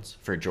downs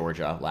for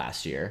Georgia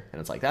last year,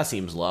 and it's like that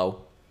seems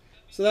low.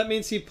 So that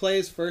means he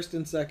plays first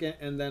and second,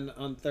 and then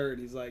on third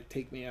he's like,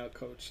 "Take me out,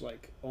 coach,"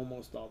 like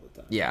almost all the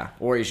time. Yeah,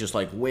 or he's just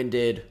like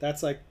winded.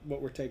 That's like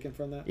what we're taking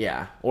from that.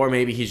 Yeah, or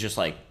maybe he's just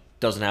like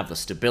doesn't have the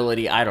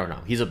stability. I don't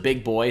know. He's a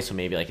big boy, so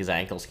maybe like his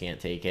ankles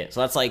can't take it.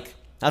 So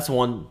that's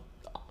one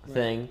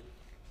thing.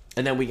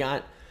 And then we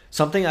got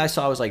something I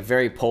saw was like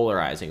very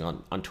polarizing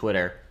on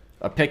Twitter.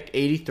 I picked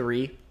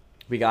 83.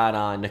 We got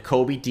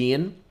Nakobe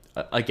Dean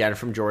again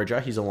from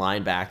Georgia. He's a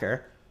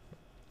linebacker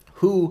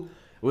who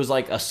was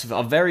like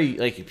a very,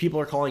 like, people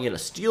are calling it a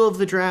steal of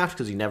the draft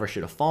because he never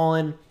should have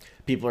fallen.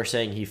 People are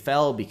saying he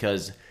fell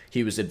because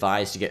he was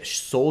advised to get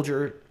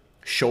shoulder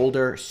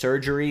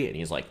surgery, and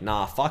he's like,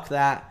 nah, fuck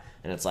that.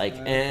 And it's like,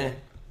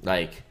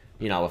 like,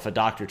 you know, if a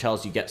doctor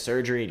tells you get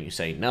surgery and you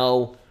say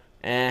no,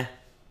 It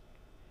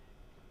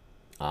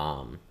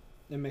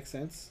makes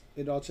sense.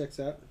 It all checks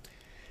out.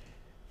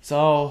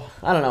 So,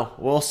 I don't know.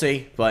 We'll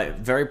see. But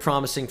very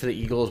promising for the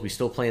Eagles. We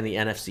still play in the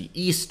NFC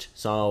East,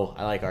 so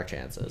I like our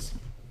chances.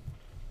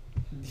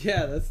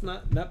 Yeah, that's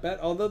not bad.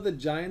 Although the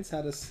Giants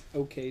had a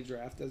okay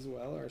draft as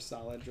well, or a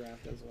solid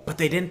draft as well. But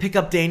they didn't pick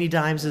up Danny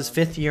Dimes'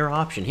 fifth-year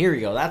option. Here we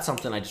go. That's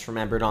something I just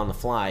remembered on the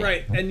fly.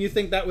 Right, and you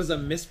think that was a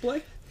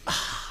misplay?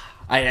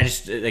 I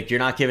just, like, you're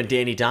not giving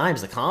Danny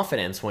Dimes the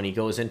confidence when he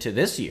goes into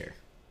this year.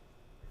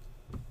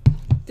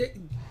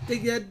 They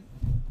had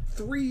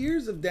 3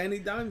 years of Danny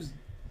Dimes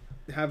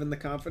having the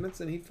confidence,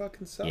 and he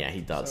fucking sucks. Yeah,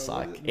 he does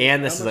suck.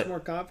 And how much more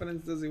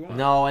confidence does he want?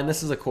 No, and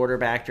this is a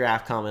quarterback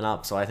draft coming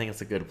up, so I think it's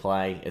a good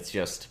play. It's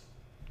just,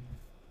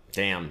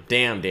 damn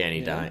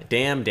Danny Dimes.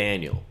 Damn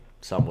Daniel,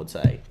 some would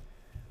say.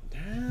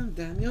 Damn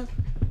Daniel.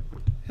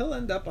 He'll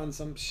end up on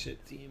some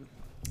shit team.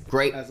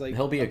 Great. As like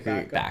he'll be a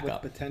great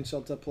backup. With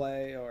potential to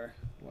play or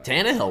what.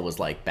 Tannehill was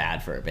like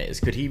bad for a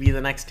bit. Could he be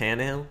the next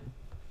Tannehill?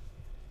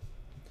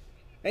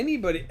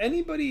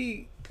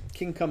 Anybody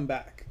can come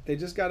back. They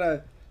just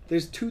gotta.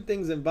 There's 2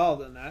 things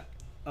involved in that,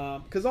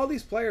 because all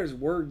these players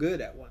were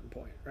good at one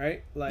point,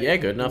 right? Like, yeah,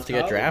 good enough to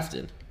get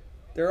drafted.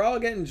 They're all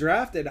getting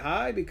drafted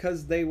high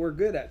because they were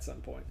good at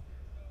some point.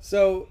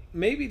 So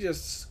maybe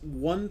just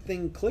one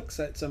thing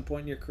clicks at some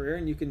point in your career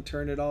and you can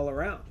turn it all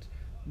around.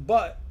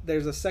 But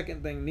there's a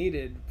second thing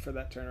needed for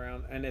that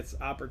turnaround, and it's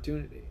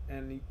opportunity.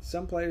 And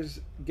some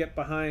players get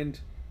behind.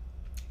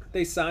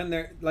 They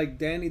sign like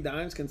Danny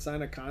Dimes can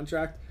sign a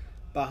contract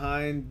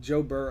behind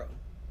Joe Burrow.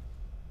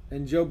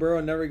 And Joe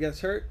Burrow never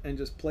gets hurt and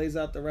just plays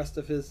out the rest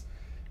of his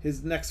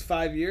next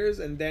 5 years,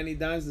 and Danny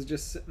Dimes is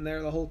just sitting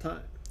there the whole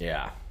time.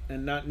 Yeah.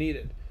 And not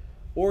needed.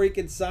 Or he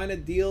could sign a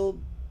deal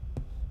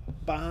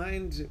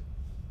behind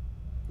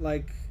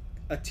like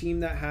a team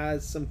that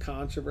has some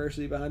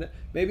controversy behind it.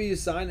 Maybe you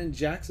sign in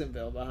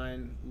Jacksonville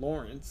behind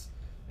Lawrence,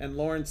 and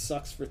Lawrence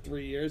sucks for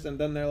 3 years, and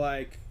then they're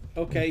like,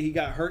 okay, he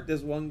got hurt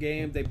this one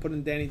game. They put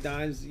in Danny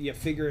Dimes. You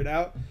figure it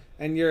out,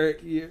 and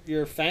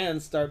your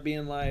fans start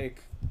being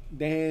like,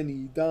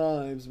 Danny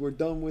Dimes, we're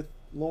done with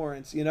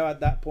Lawrence. At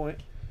that point.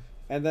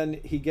 And then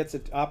he gets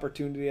an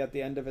opportunity at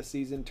the end of a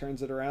season,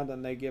 turns it around,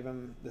 and they give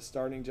him the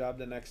starting job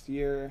the next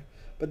year.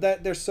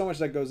 But there's so much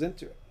that goes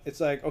into it.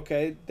 It's like,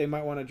 okay, they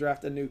might want to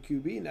draft a new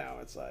QB now.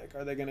 It's like,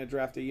 are they going to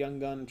draft a young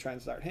gun and try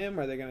and start him?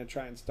 Or are they going to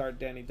try and start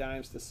Danny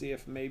Dimes to see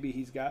if maybe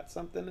he's got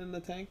something in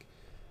the tank?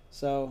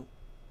 So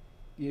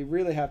you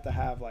really have to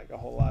have like a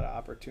whole lot of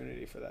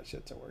opportunity for that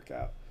shit to work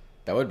out.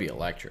 That would be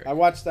electric. I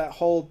watched that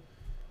whole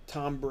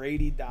Tom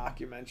Brady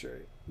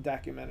documentary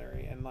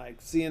and like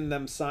seeing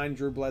them sign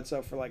Drew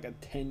Bledsoe for like a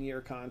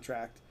 10-year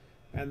contract,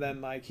 and then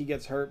like he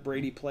gets hurt,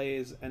 Brady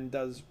plays and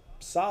does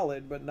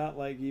solid, but not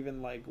like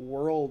even like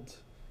world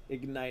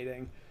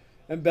igniting,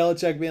 and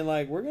Belichick being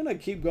like, we're gonna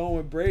keep going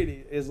with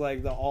Brady is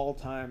like the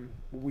all-time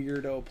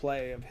weirdo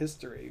play of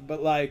history.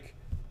 But like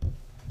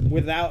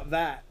without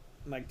that,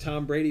 like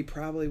Tom Brady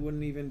probably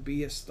wouldn't even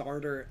be a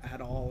starter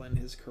at all in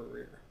his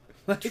career.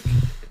 Like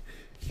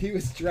he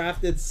was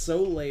drafted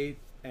so late,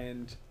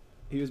 and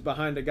he was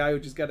behind a guy who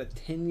just got a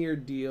 10-year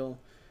deal.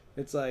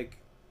 It's like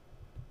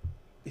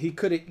he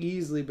could have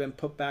easily been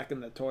put back in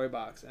the toy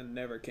box and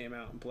never came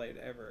out and played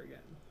ever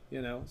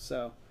again.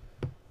 So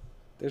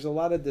there's a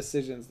lot of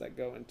decisions that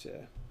go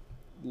into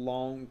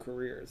long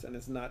careers, and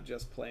it's not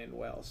just playing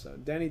well. So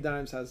Danny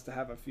Dimes has to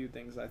have a few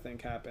things, I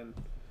think, happen.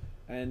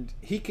 And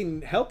he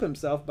can help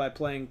himself by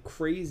playing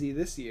crazy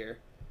this year.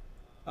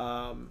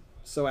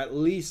 So at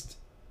least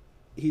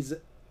he's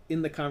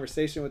in the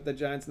conversation with the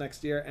Giants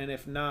next year, and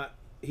if not,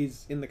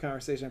 he's in the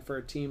conversation for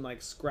a team like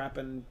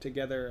scrapping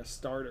together a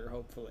starter,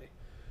 hopefully.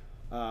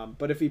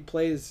 But if he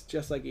plays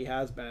just like he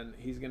has been,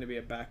 he's going to be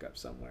a backup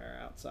somewhere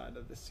outside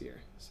of this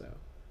year. So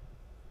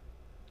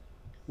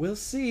we'll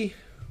see.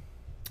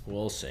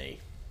 We'll see.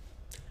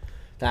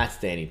 That's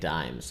Danny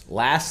Dimes.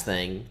 Last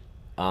thing,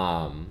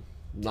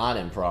 not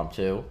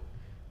impromptu,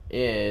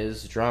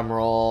 is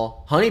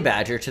drumroll Honey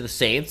Badger to the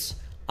Saints.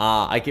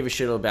 I give a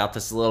shit about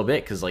this a little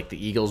bit because like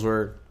the Eagles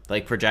were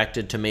like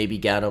projected to maybe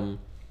get him,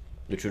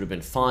 which would have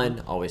been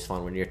fun. Always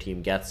fun when your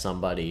team gets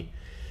somebody.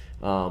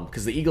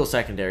 Because the Eagles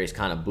secondary is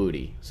kind of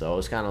booty, so it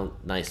was kind of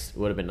nice. It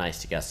would have been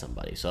nice to get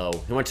somebody. So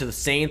he went to the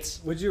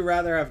Saints. Would you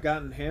rather have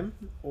gotten him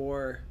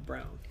or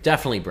Brown?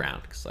 Definitely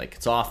Brown, because like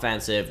it's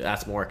offensive.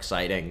 That's more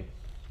exciting.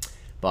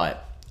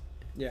 But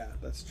yeah,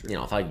 that's true.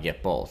 If I could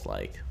get both,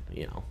 like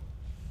You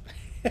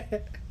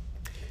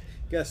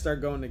gotta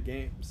start going to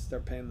games.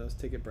 Start paying those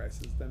ticket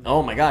prices. Then.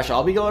 Oh my gosh,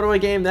 I'll be going to a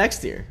game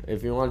next year.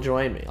 If you want to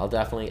join me,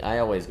 I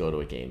always go to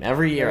a game.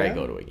 Every year I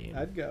go to a game.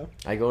 I'd go.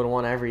 I go to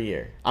one every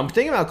year. I'm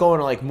thinking about going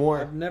to like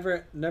more. I've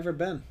never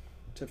been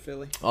to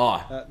Philly.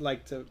 Oh.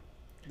 Like to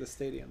the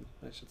stadium,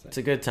 I should say. It's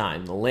a good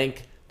time. The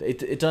link,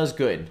 it does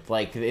good.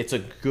 Like, it's a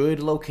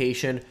good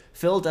location.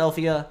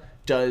 Philadelphia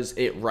does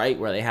it right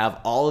where they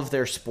have all of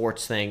their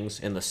sports things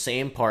in the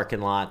same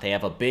parking lot. They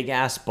have a big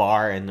ass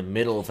bar in the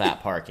middle of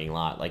that parking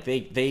lot. Like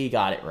they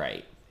got it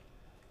right.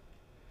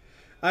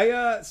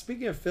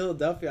 Speaking of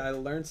Philadelphia, I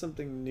learned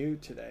something new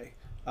today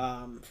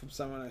from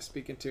someone I was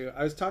speaking to.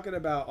 I was talking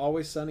about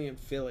Always Sunny in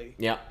Philly.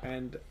 Yeah.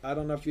 And I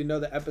don't know if you know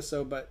the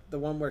episode, but the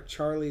one where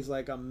Charlie's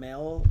like a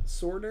mail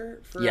sorter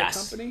for a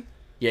company.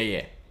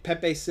 Yeah.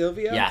 Pepe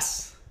Silvia.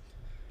 Yes.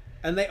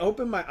 And they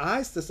opened my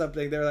eyes to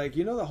something. They're like,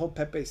 the whole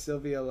Pepe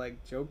Silvia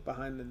like joke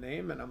behind the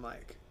name, and I'm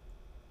like,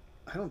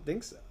 I don't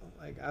think so.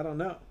 Like, I don't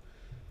know.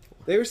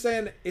 They were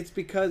saying it's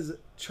because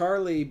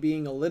Charlie,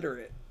 being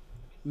illiterate,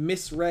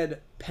 misread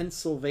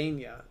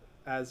Pennsylvania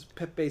as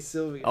Pepe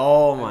Silvia.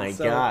 Oh my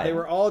God. They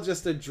were all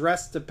just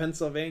addressed to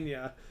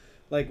Pennsylvania,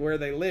 like where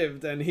they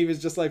lived, and he was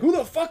just like, "Who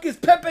the fuck is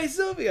Pepe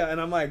Silvia?" And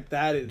I'm like,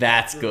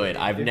 "That's really good.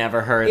 I've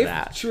never heard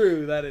that. If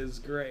true, that is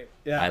great.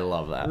 Yeah, I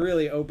love that.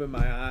 Really opened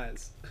my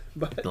eyes."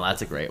 But no,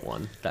 that's a great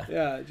one.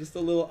 Yeah, just a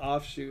little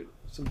offshoot,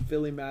 some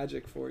Philly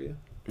magic for you.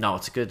 No,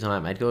 it's a good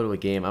time. I'd go to a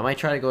game. I might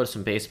try to go to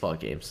some baseball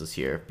games this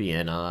year,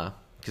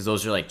 because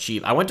those are like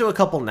cheap. I went to a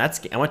couple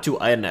Nets. I went to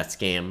a Nets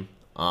game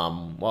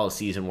while the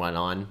season went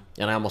on,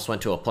 and I almost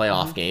went to a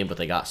playoff game, but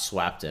they got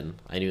swept, and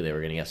I knew they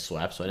were gonna get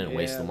swept, so I didn't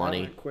waste the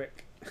money. That went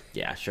quick.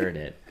 Yeah, sure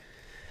did.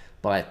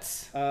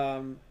 But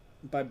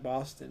by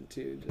Boston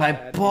too. By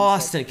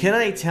Boston, can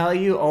I tell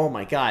you? Oh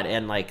my God!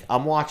 And like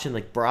I'm watching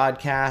like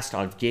broadcast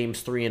on games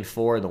 3 and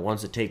 4, the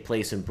ones that take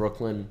place in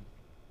Brooklyn,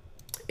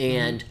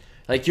 and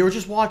like you're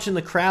just watching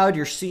the crowd,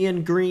 you're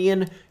seeing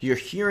green, you're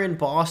hearing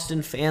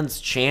Boston fans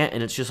chant,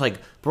 and it's just like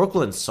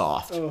Brooklyn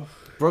soft. Oh.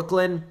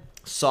 Brooklyn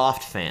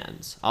soft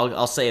fans.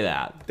 I'll say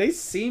that. They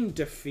seem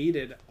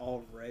defeated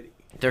already.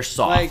 They're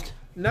soft. Like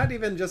not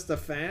even just the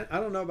fan.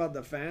 I don't know about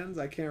the fans.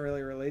 I can't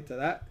really relate to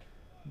that,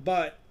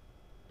 but.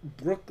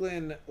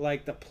 Brooklyn,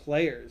 like the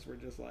players were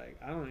just like,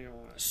 I don't even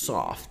want to.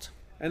 Soft.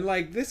 And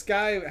like this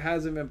guy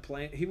hasn't been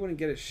playing. He wouldn't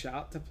get a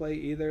shot to play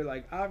either.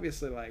 Like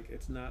obviously, like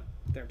it's not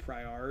their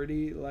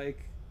priority. Like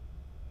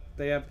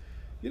they have,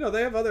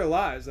 they have other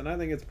lives, and I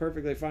think it's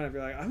perfectly fine if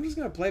you're like, I'm just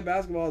gonna play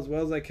basketball as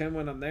well as I can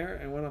when I'm there,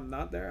 and when I'm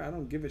not there, I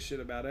don't give a shit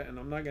about it, and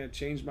I'm not gonna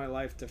change my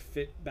life to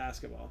fit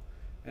basketball.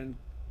 And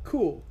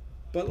cool,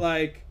 but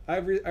like I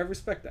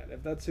respect that.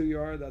 If that's who you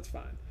are, that's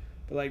fine.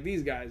 But like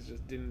these guys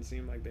just didn't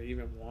seem like they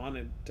even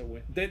wanted to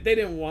win. They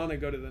didn't want to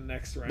go to the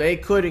next round. They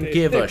couldn't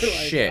give a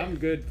shit. I'm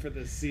good for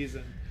this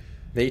season.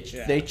 They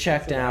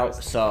checked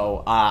out.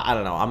 So I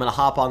don't know. I'm gonna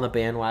hop on the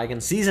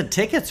bandwagon. Season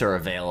tickets are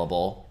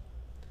available,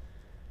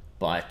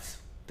 but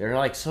they're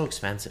like so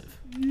expensive.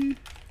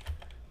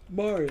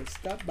 Mario,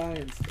 stop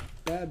buying stuff.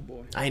 Bad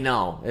boy. I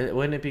know.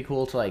 Wouldn't it be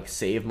cool to like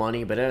save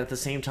money? But at the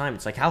same time,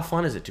 it's like, how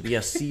fun is it to be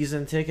a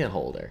season ticket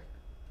holder?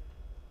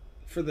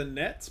 For the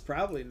Nets,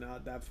 probably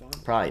not that fun.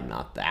 Probably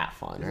not that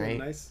fun, right?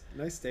 Nice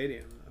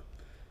stadium though.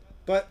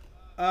 But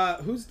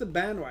who's the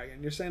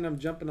bandwagon? You're saying I'm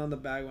jumping on the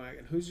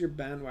bandwagon. Who's your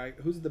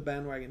bandwagon? Who's the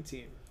bandwagon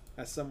team?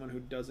 As someone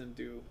who doesn't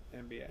do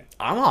NBA,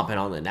 I'm hopping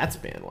on the Nets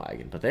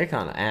bandwagon, but they're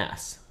kind of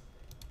ass.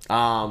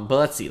 But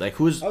let's see, like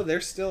who's? Oh,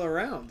 they're still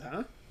around,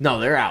 huh? No,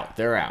 they're out.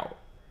 They're out.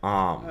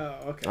 Oh,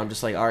 okay. I'm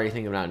just like already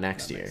thinking about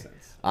next That year. makes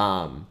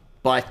sense.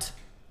 But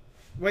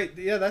Wait,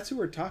 yeah, that's who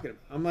we're talking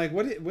about. I'm like,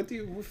 what do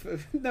you?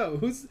 No,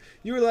 who's?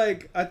 You were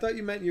like, I thought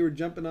you meant you were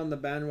jumping on the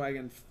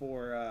bandwagon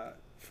for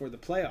the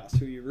playoffs.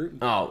 Who you rooting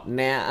for? oh,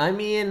 nah. I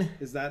mean,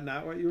 Is that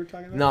not what you were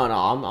talking about?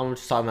 no. I'm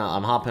just talking about.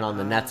 I'm hopping on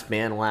the Nets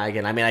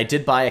bandwagon. I mean, I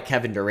did buy a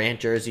Kevin Durant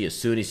jersey as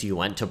soon as he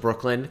went to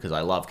Brooklyn because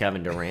I love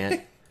Kevin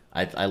Durant.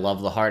 I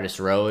love the hardest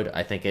road.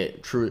 I think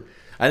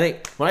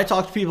when I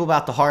talk to people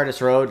about the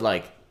hardest road,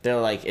 like they're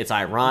like it's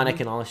ironic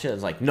and all this shit.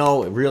 It's like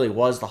no, it really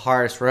was the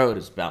hardest road.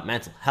 It's about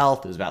mental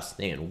health. It was about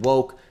staying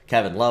woke.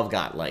 Kevin Love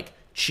got like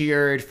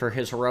cheered for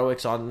his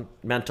heroics on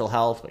mental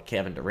health, but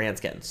Kevin Durant's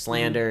getting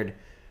slandered.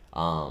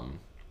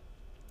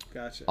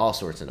 Gotcha. All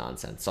sorts of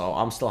nonsense. So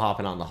I'm still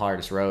hopping on the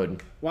hardest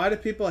road. Why do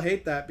people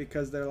hate that?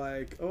 Because they're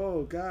like,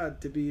 oh God,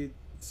 to be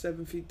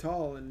 7 feet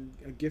tall and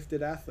a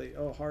gifted athlete.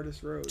 Oh,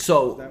 hardest road.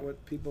 So is that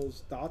what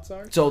people's thoughts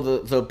are? So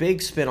the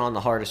big spin on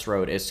the hardest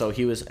road is so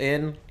he was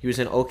in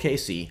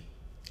OKC,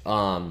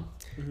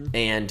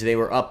 and they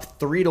were up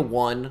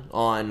 3-1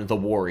 on the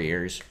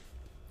Warriors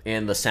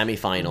in the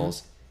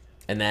semifinals,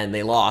 and then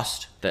they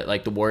lost. That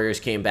like the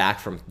Warriors came back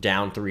from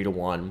down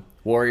 3-1.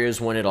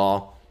 Warriors won it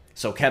all.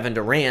 So Kevin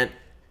Durant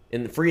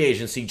in the free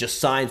agency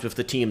just signs with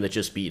the team that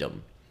just beat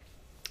him.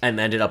 And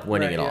ended up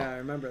winning it all. Yeah, I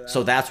remember that.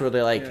 So that's where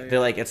they're like, Yeah. they're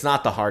like, it's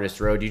not the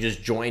hardest road. You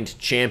just joined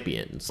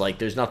champions. Like,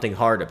 there's nothing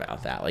hard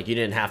about that. Like, you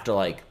didn't have to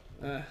like,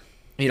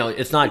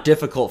 it's not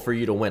difficult for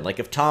you to win. Like,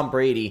 if Tom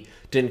Brady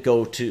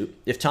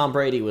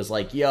was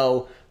like,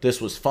 yo,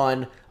 this was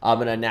fun, I'm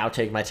gonna now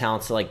take my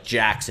talents to like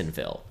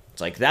Jacksonville.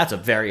 It's like that's a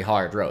very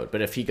hard road.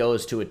 But if he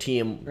goes to a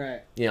team,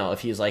 Right. if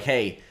he's like,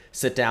 hey,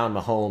 sit down,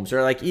 Mahomes,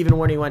 or like even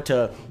when he went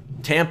to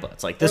Tampa,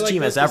 it's like this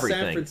team has everything.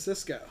 San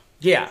Francisco.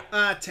 Yeah.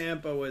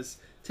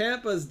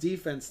 Tampa's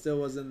defense still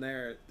wasn't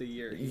there the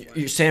year he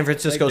went. San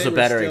Francisco's Like, a they were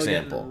better still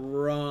example. getting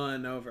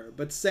run over,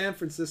 but San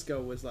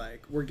Francisco was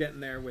like, we're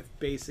getting there with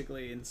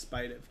basically in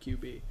spite of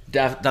QB.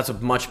 That's a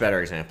much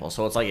better example.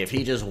 So it's like if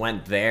he just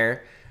went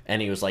there and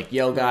he was like,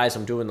 yo, guys,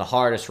 I'm doing the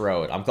hardest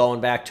road. I'm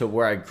going back to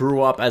where I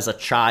grew up as a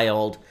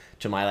child,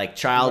 to my like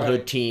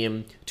childhood Right.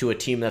 team, to a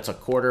team that's a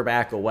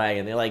quarterback away.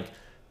 And they're like,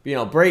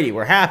 Brady,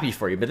 we're happy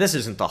for you, but this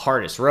isn't the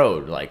hardest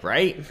road, like,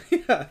 right?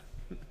 Yeah.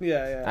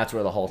 That's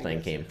where the whole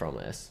thing came from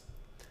this.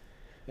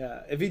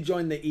 Yeah, if he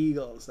joined the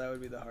Eagles, that would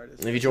be the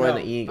hardest. If he joined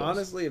the Eagles.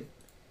 Honestly,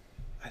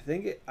 I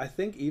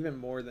think even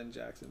more than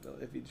Jacksonville,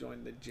 if he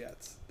joined the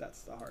Jets,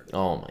 that's the hardest.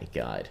 Oh, my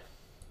God.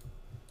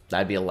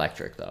 That'd be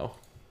electric, though.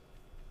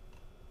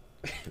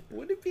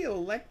 Would it be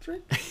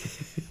electric?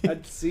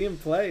 I'd see him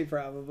play,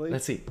 probably.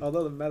 Let's see.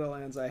 Although the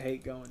Meadowlands I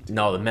hate going to.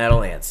 No, the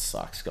Meadowlands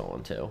sucks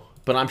going to.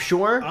 But I'm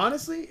sure...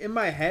 Honestly, in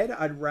my head,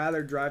 I'd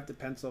rather drive to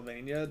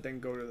Pennsylvania than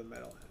go to the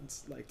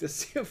Meadowlands. Like, to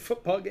see a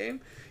football game,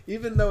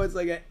 even though it's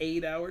like an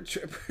 8-hour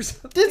trip or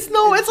something. It's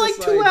like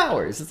just 2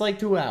 hours. It's like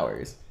 2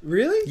 hours.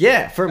 Really?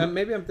 Yeah.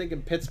 Maybe I'm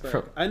thinking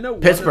Pittsburgh. I know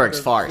Pittsburgh's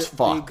far as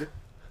fuck.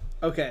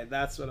 Okay,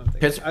 that's what I'm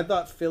thinking. I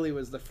thought Philly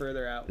was the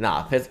further out.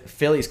 Nah,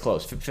 Philly's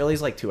close.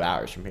 Philly's like 2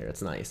 hours from here.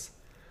 It's nice.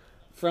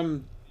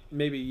 From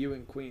maybe you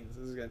in Queens.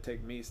 This is going to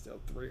take me still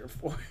 3 or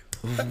 4.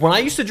 When I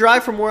used to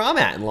drive from where I'm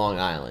at in Long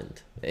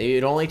Island,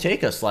 it'd only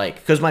take us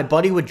because my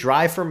buddy would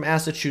drive from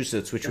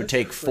Massachusetts, which would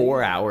take crazy.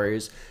 4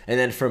 hours, and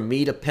then from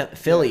me to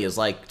Philly is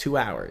like 2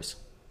 hours.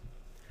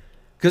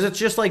 Because it's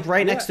just like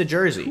right next to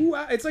Jersey.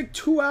 It's like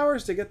 2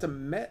 hours to get to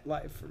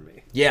MetLife for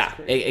me. Yeah,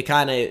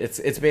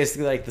 it's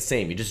basically like the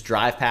same. You just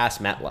drive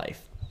past MetLife.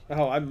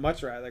 Oh, I'd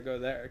much rather go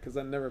there because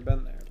I've never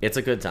been there. It's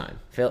a good time.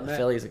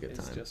 Philly's a good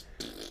time. Just...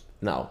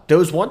 No, there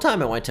was one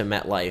time I went to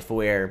MetLife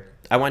where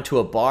I went to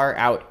a bar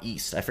out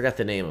east. I forgot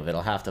the name of it.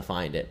 I'll have to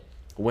find it.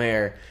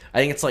 Where I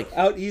think it's like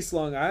out east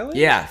Long Island.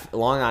 Yeah,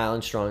 Long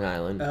Island, Strong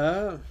Island.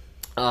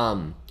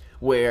 Oh.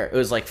 Where it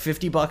was like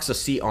 $50 a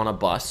seat on a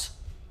bus,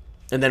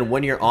 and then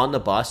when you're on the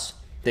bus,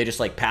 they just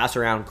like pass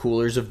around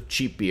coolers of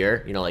cheap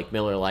beer, like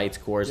Miller Lights,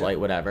 Coors Light,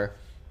 whatever.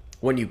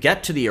 When you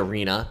get to the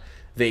arena,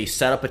 They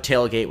set up a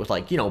tailgate with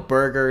like,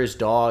 burgers,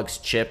 dogs,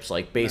 chips,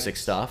 like basic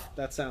Nice. stuff.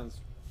 That sounds.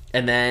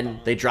 And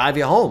then they drive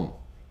you home.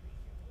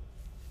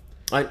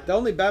 The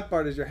only bad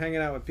part is you're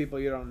hanging out with people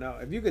you don't know.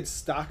 If you could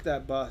stock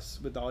that bus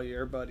with all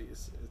your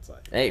buddies, it's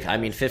like. Hey, I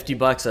mean,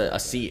 $50 a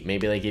seat.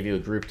 Maybe they give you a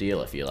group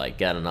deal if you like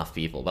get enough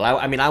people. But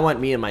I went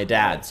me and my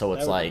dad, so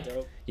it's That would like,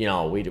 be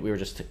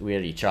dope. we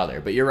had each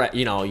other. But you're right.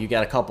 You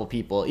got a couple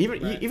people,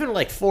 even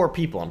like 4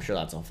 people. I'm sure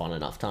that's a fun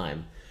enough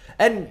time.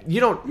 And you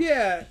don't.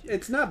 Yeah,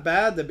 it's not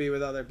bad to be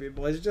with other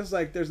people. It's just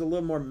like there's a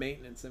little more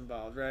maintenance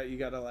involved, right? You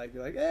gotta like be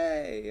like,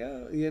 hey,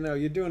 yo,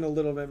 you're doing a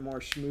little bit more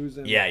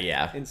schmoozing.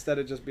 Yeah. Instead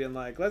of just being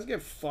like, let's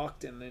get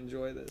fucked and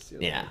enjoy this.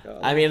 You're Yeah. like, oh.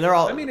 I mean, they're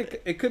all. I mean,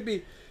 it could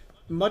be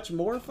much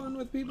more fun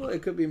with people.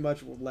 It could be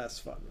much less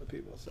fun with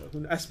people. So,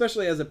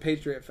 especially as a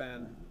Patriot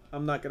fan,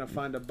 I'm not gonna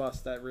find a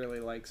bus that really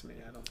likes me.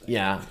 I don't think.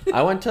 Yeah,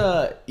 I went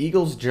to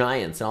Eagles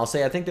Giants, and I'll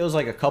say I think there was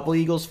like a couple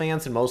Eagles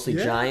fans and mostly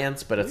Yeah.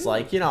 Giants, but it's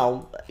like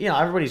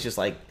everybody's just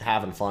like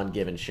having fun,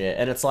 giving shit,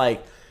 and it's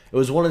like it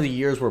was one of the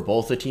years where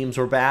both the teams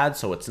were bad,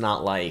 so it's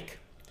not like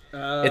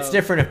it's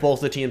different if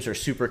both the teams are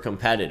super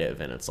competitive,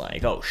 and it's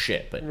like oh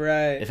shit, but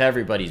Right. if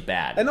everybody's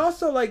bad, And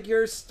also, like,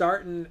 you're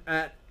starting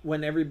at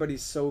when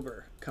everybody's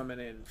sober coming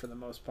in for the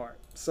most part.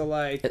 So,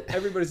 like,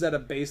 everybody's at a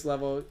base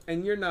level,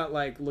 and you're not,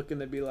 like, looking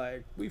to be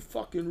like, we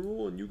fucking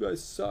rule and you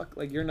guys suck.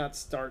 Like, you're not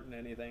starting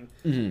anything.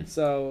 Mhm.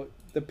 So,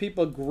 the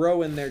people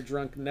grow in their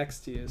drunk next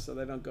to you so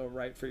they don't go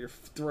right for your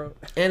throat.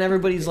 and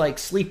everybody's like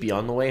sleepy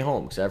on the way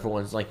home because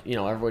everyone's like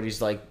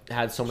everybody's like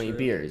had so many True.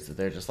 beers that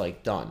they're just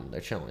like done,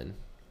 they're chilling.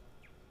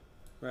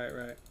 Right.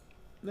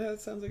 Yeah, that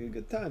sounds like a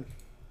good time.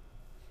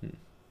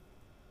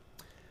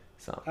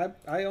 So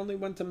I only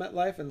went to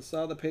MetLife and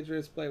saw the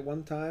Patriots play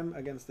one time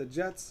against the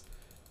Jets,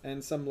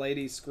 and some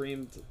lady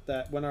screamed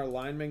that when our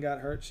lineman got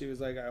hurt, she was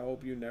like, I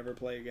hope you never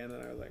play again.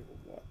 And I was like,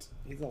 what?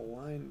 He's a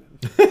lineman.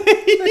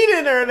 he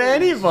didn't hurt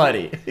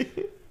anybody.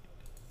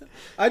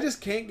 I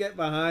just can't get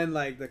behind,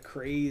 like, the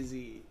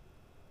crazy...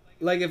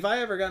 Like, if I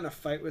ever got in a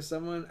fight with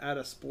someone at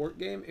a sport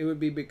game, it would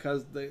be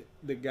because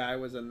the guy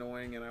was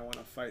annoying and I want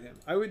to fight him.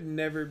 I would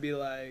never be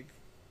like...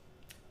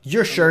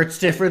 Your shirt's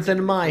different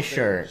than my Like a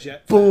shirt.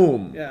 jet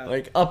Boom. fan. Yeah.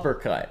 Like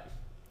uppercut.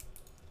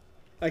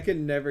 I could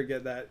never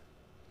get that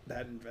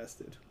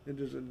invested. It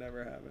just would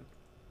never happen.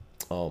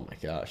 Oh my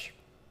gosh.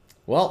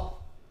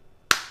 Well,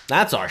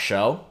 that's our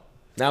show.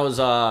 That was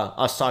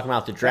us talking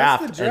about the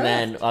draft, That's the and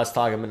then draft. us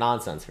talking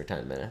nonsense for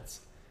 10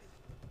 minutes.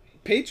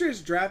 Patriots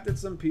drafted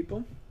some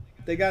people.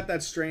 They got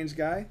that strange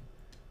guy.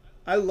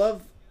 I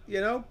love,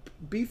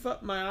 beef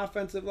up my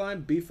offensive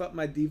line, beef up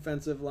my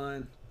defensive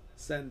line.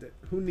 Send it.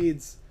 Who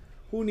needs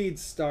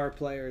star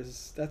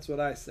players? That's what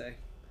I say.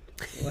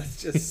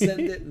 Let's just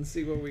send it and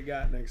see what we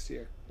got next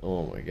year.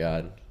 Oh my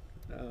god.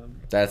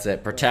 That's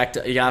it.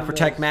 You gotta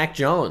protect Mac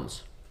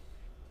Jones.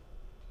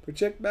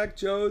 Protect Mac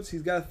Jones.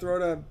 He's got to throw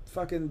to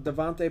fucking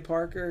Devontae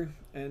Parker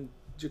and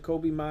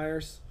Jacoby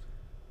Myers.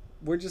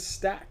 We're just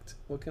stacked.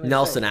 What can I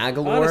Nelson say?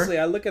 Aguilar. Honestly,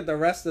 I look at the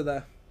rest of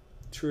the...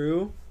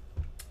 True.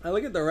 I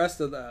look at the rest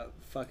of the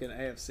fucking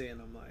AFC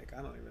and I'm like,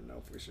 I don't even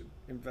know if we should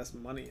invest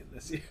money in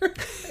this year.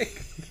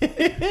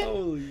 Like,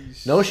 holy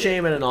shit. No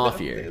shame in an off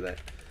year.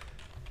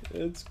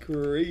 That's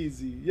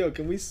crazy. Yo,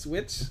 can we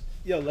switch?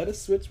 Yo, let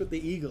us switch with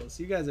the Eagles.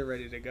 You guys are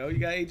ready to go. You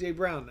got A.J.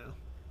 Brown now.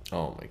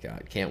 Oh my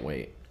god. Can't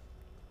wait.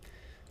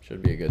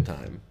 Should be a good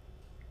time.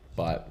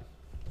 But,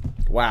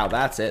 wow,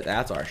 that's it.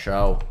 That's our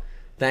show.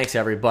 Thanks,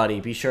 everybody.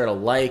 Be sure to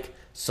like,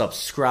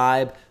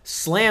 subscribe,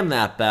 slam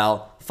that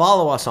bell.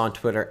 Follow us on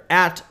Twitter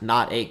at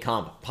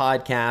Not8Comp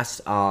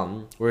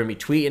We're going to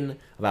be tweeting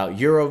about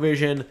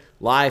Eurovision,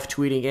 live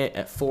tweeting it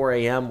at 4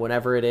 a.m.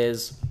 whenever it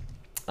is.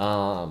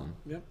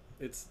 Yep.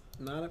 It's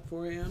not at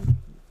 4 a.m.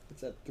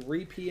 It's at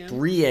 3 p.m.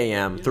 3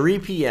 a.m., 3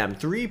 p.m.,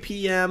 3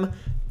 p.m.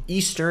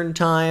 Eastern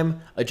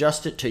time.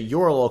 Adjust it to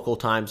your local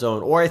time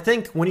zone. Or I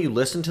think when you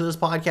listen to this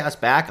podcast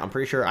back, I'm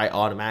pretty sure I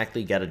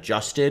automatically get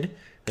adjusted.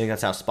 I think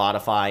that's how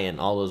Spotify and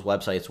all those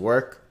websites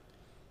work.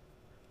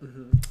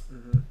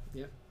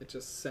 Yep. It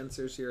just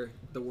censors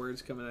the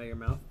words coming out of your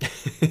mouth.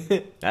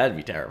 That'd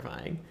be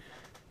terrifying.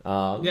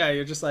 Yeah,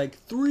 you're just like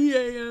 3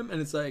 a.m.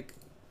 and it's like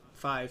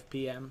 5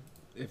 p.m.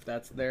 if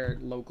that's their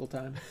local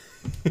time.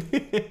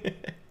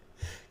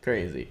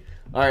 Crazy.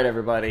 All right,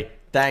 everybody.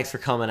 Thanks for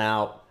coming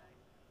out.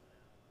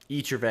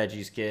 Eat your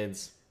veggies,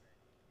 kids.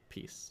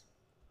 Peace.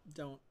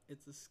 Don't.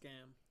 It's a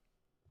scam.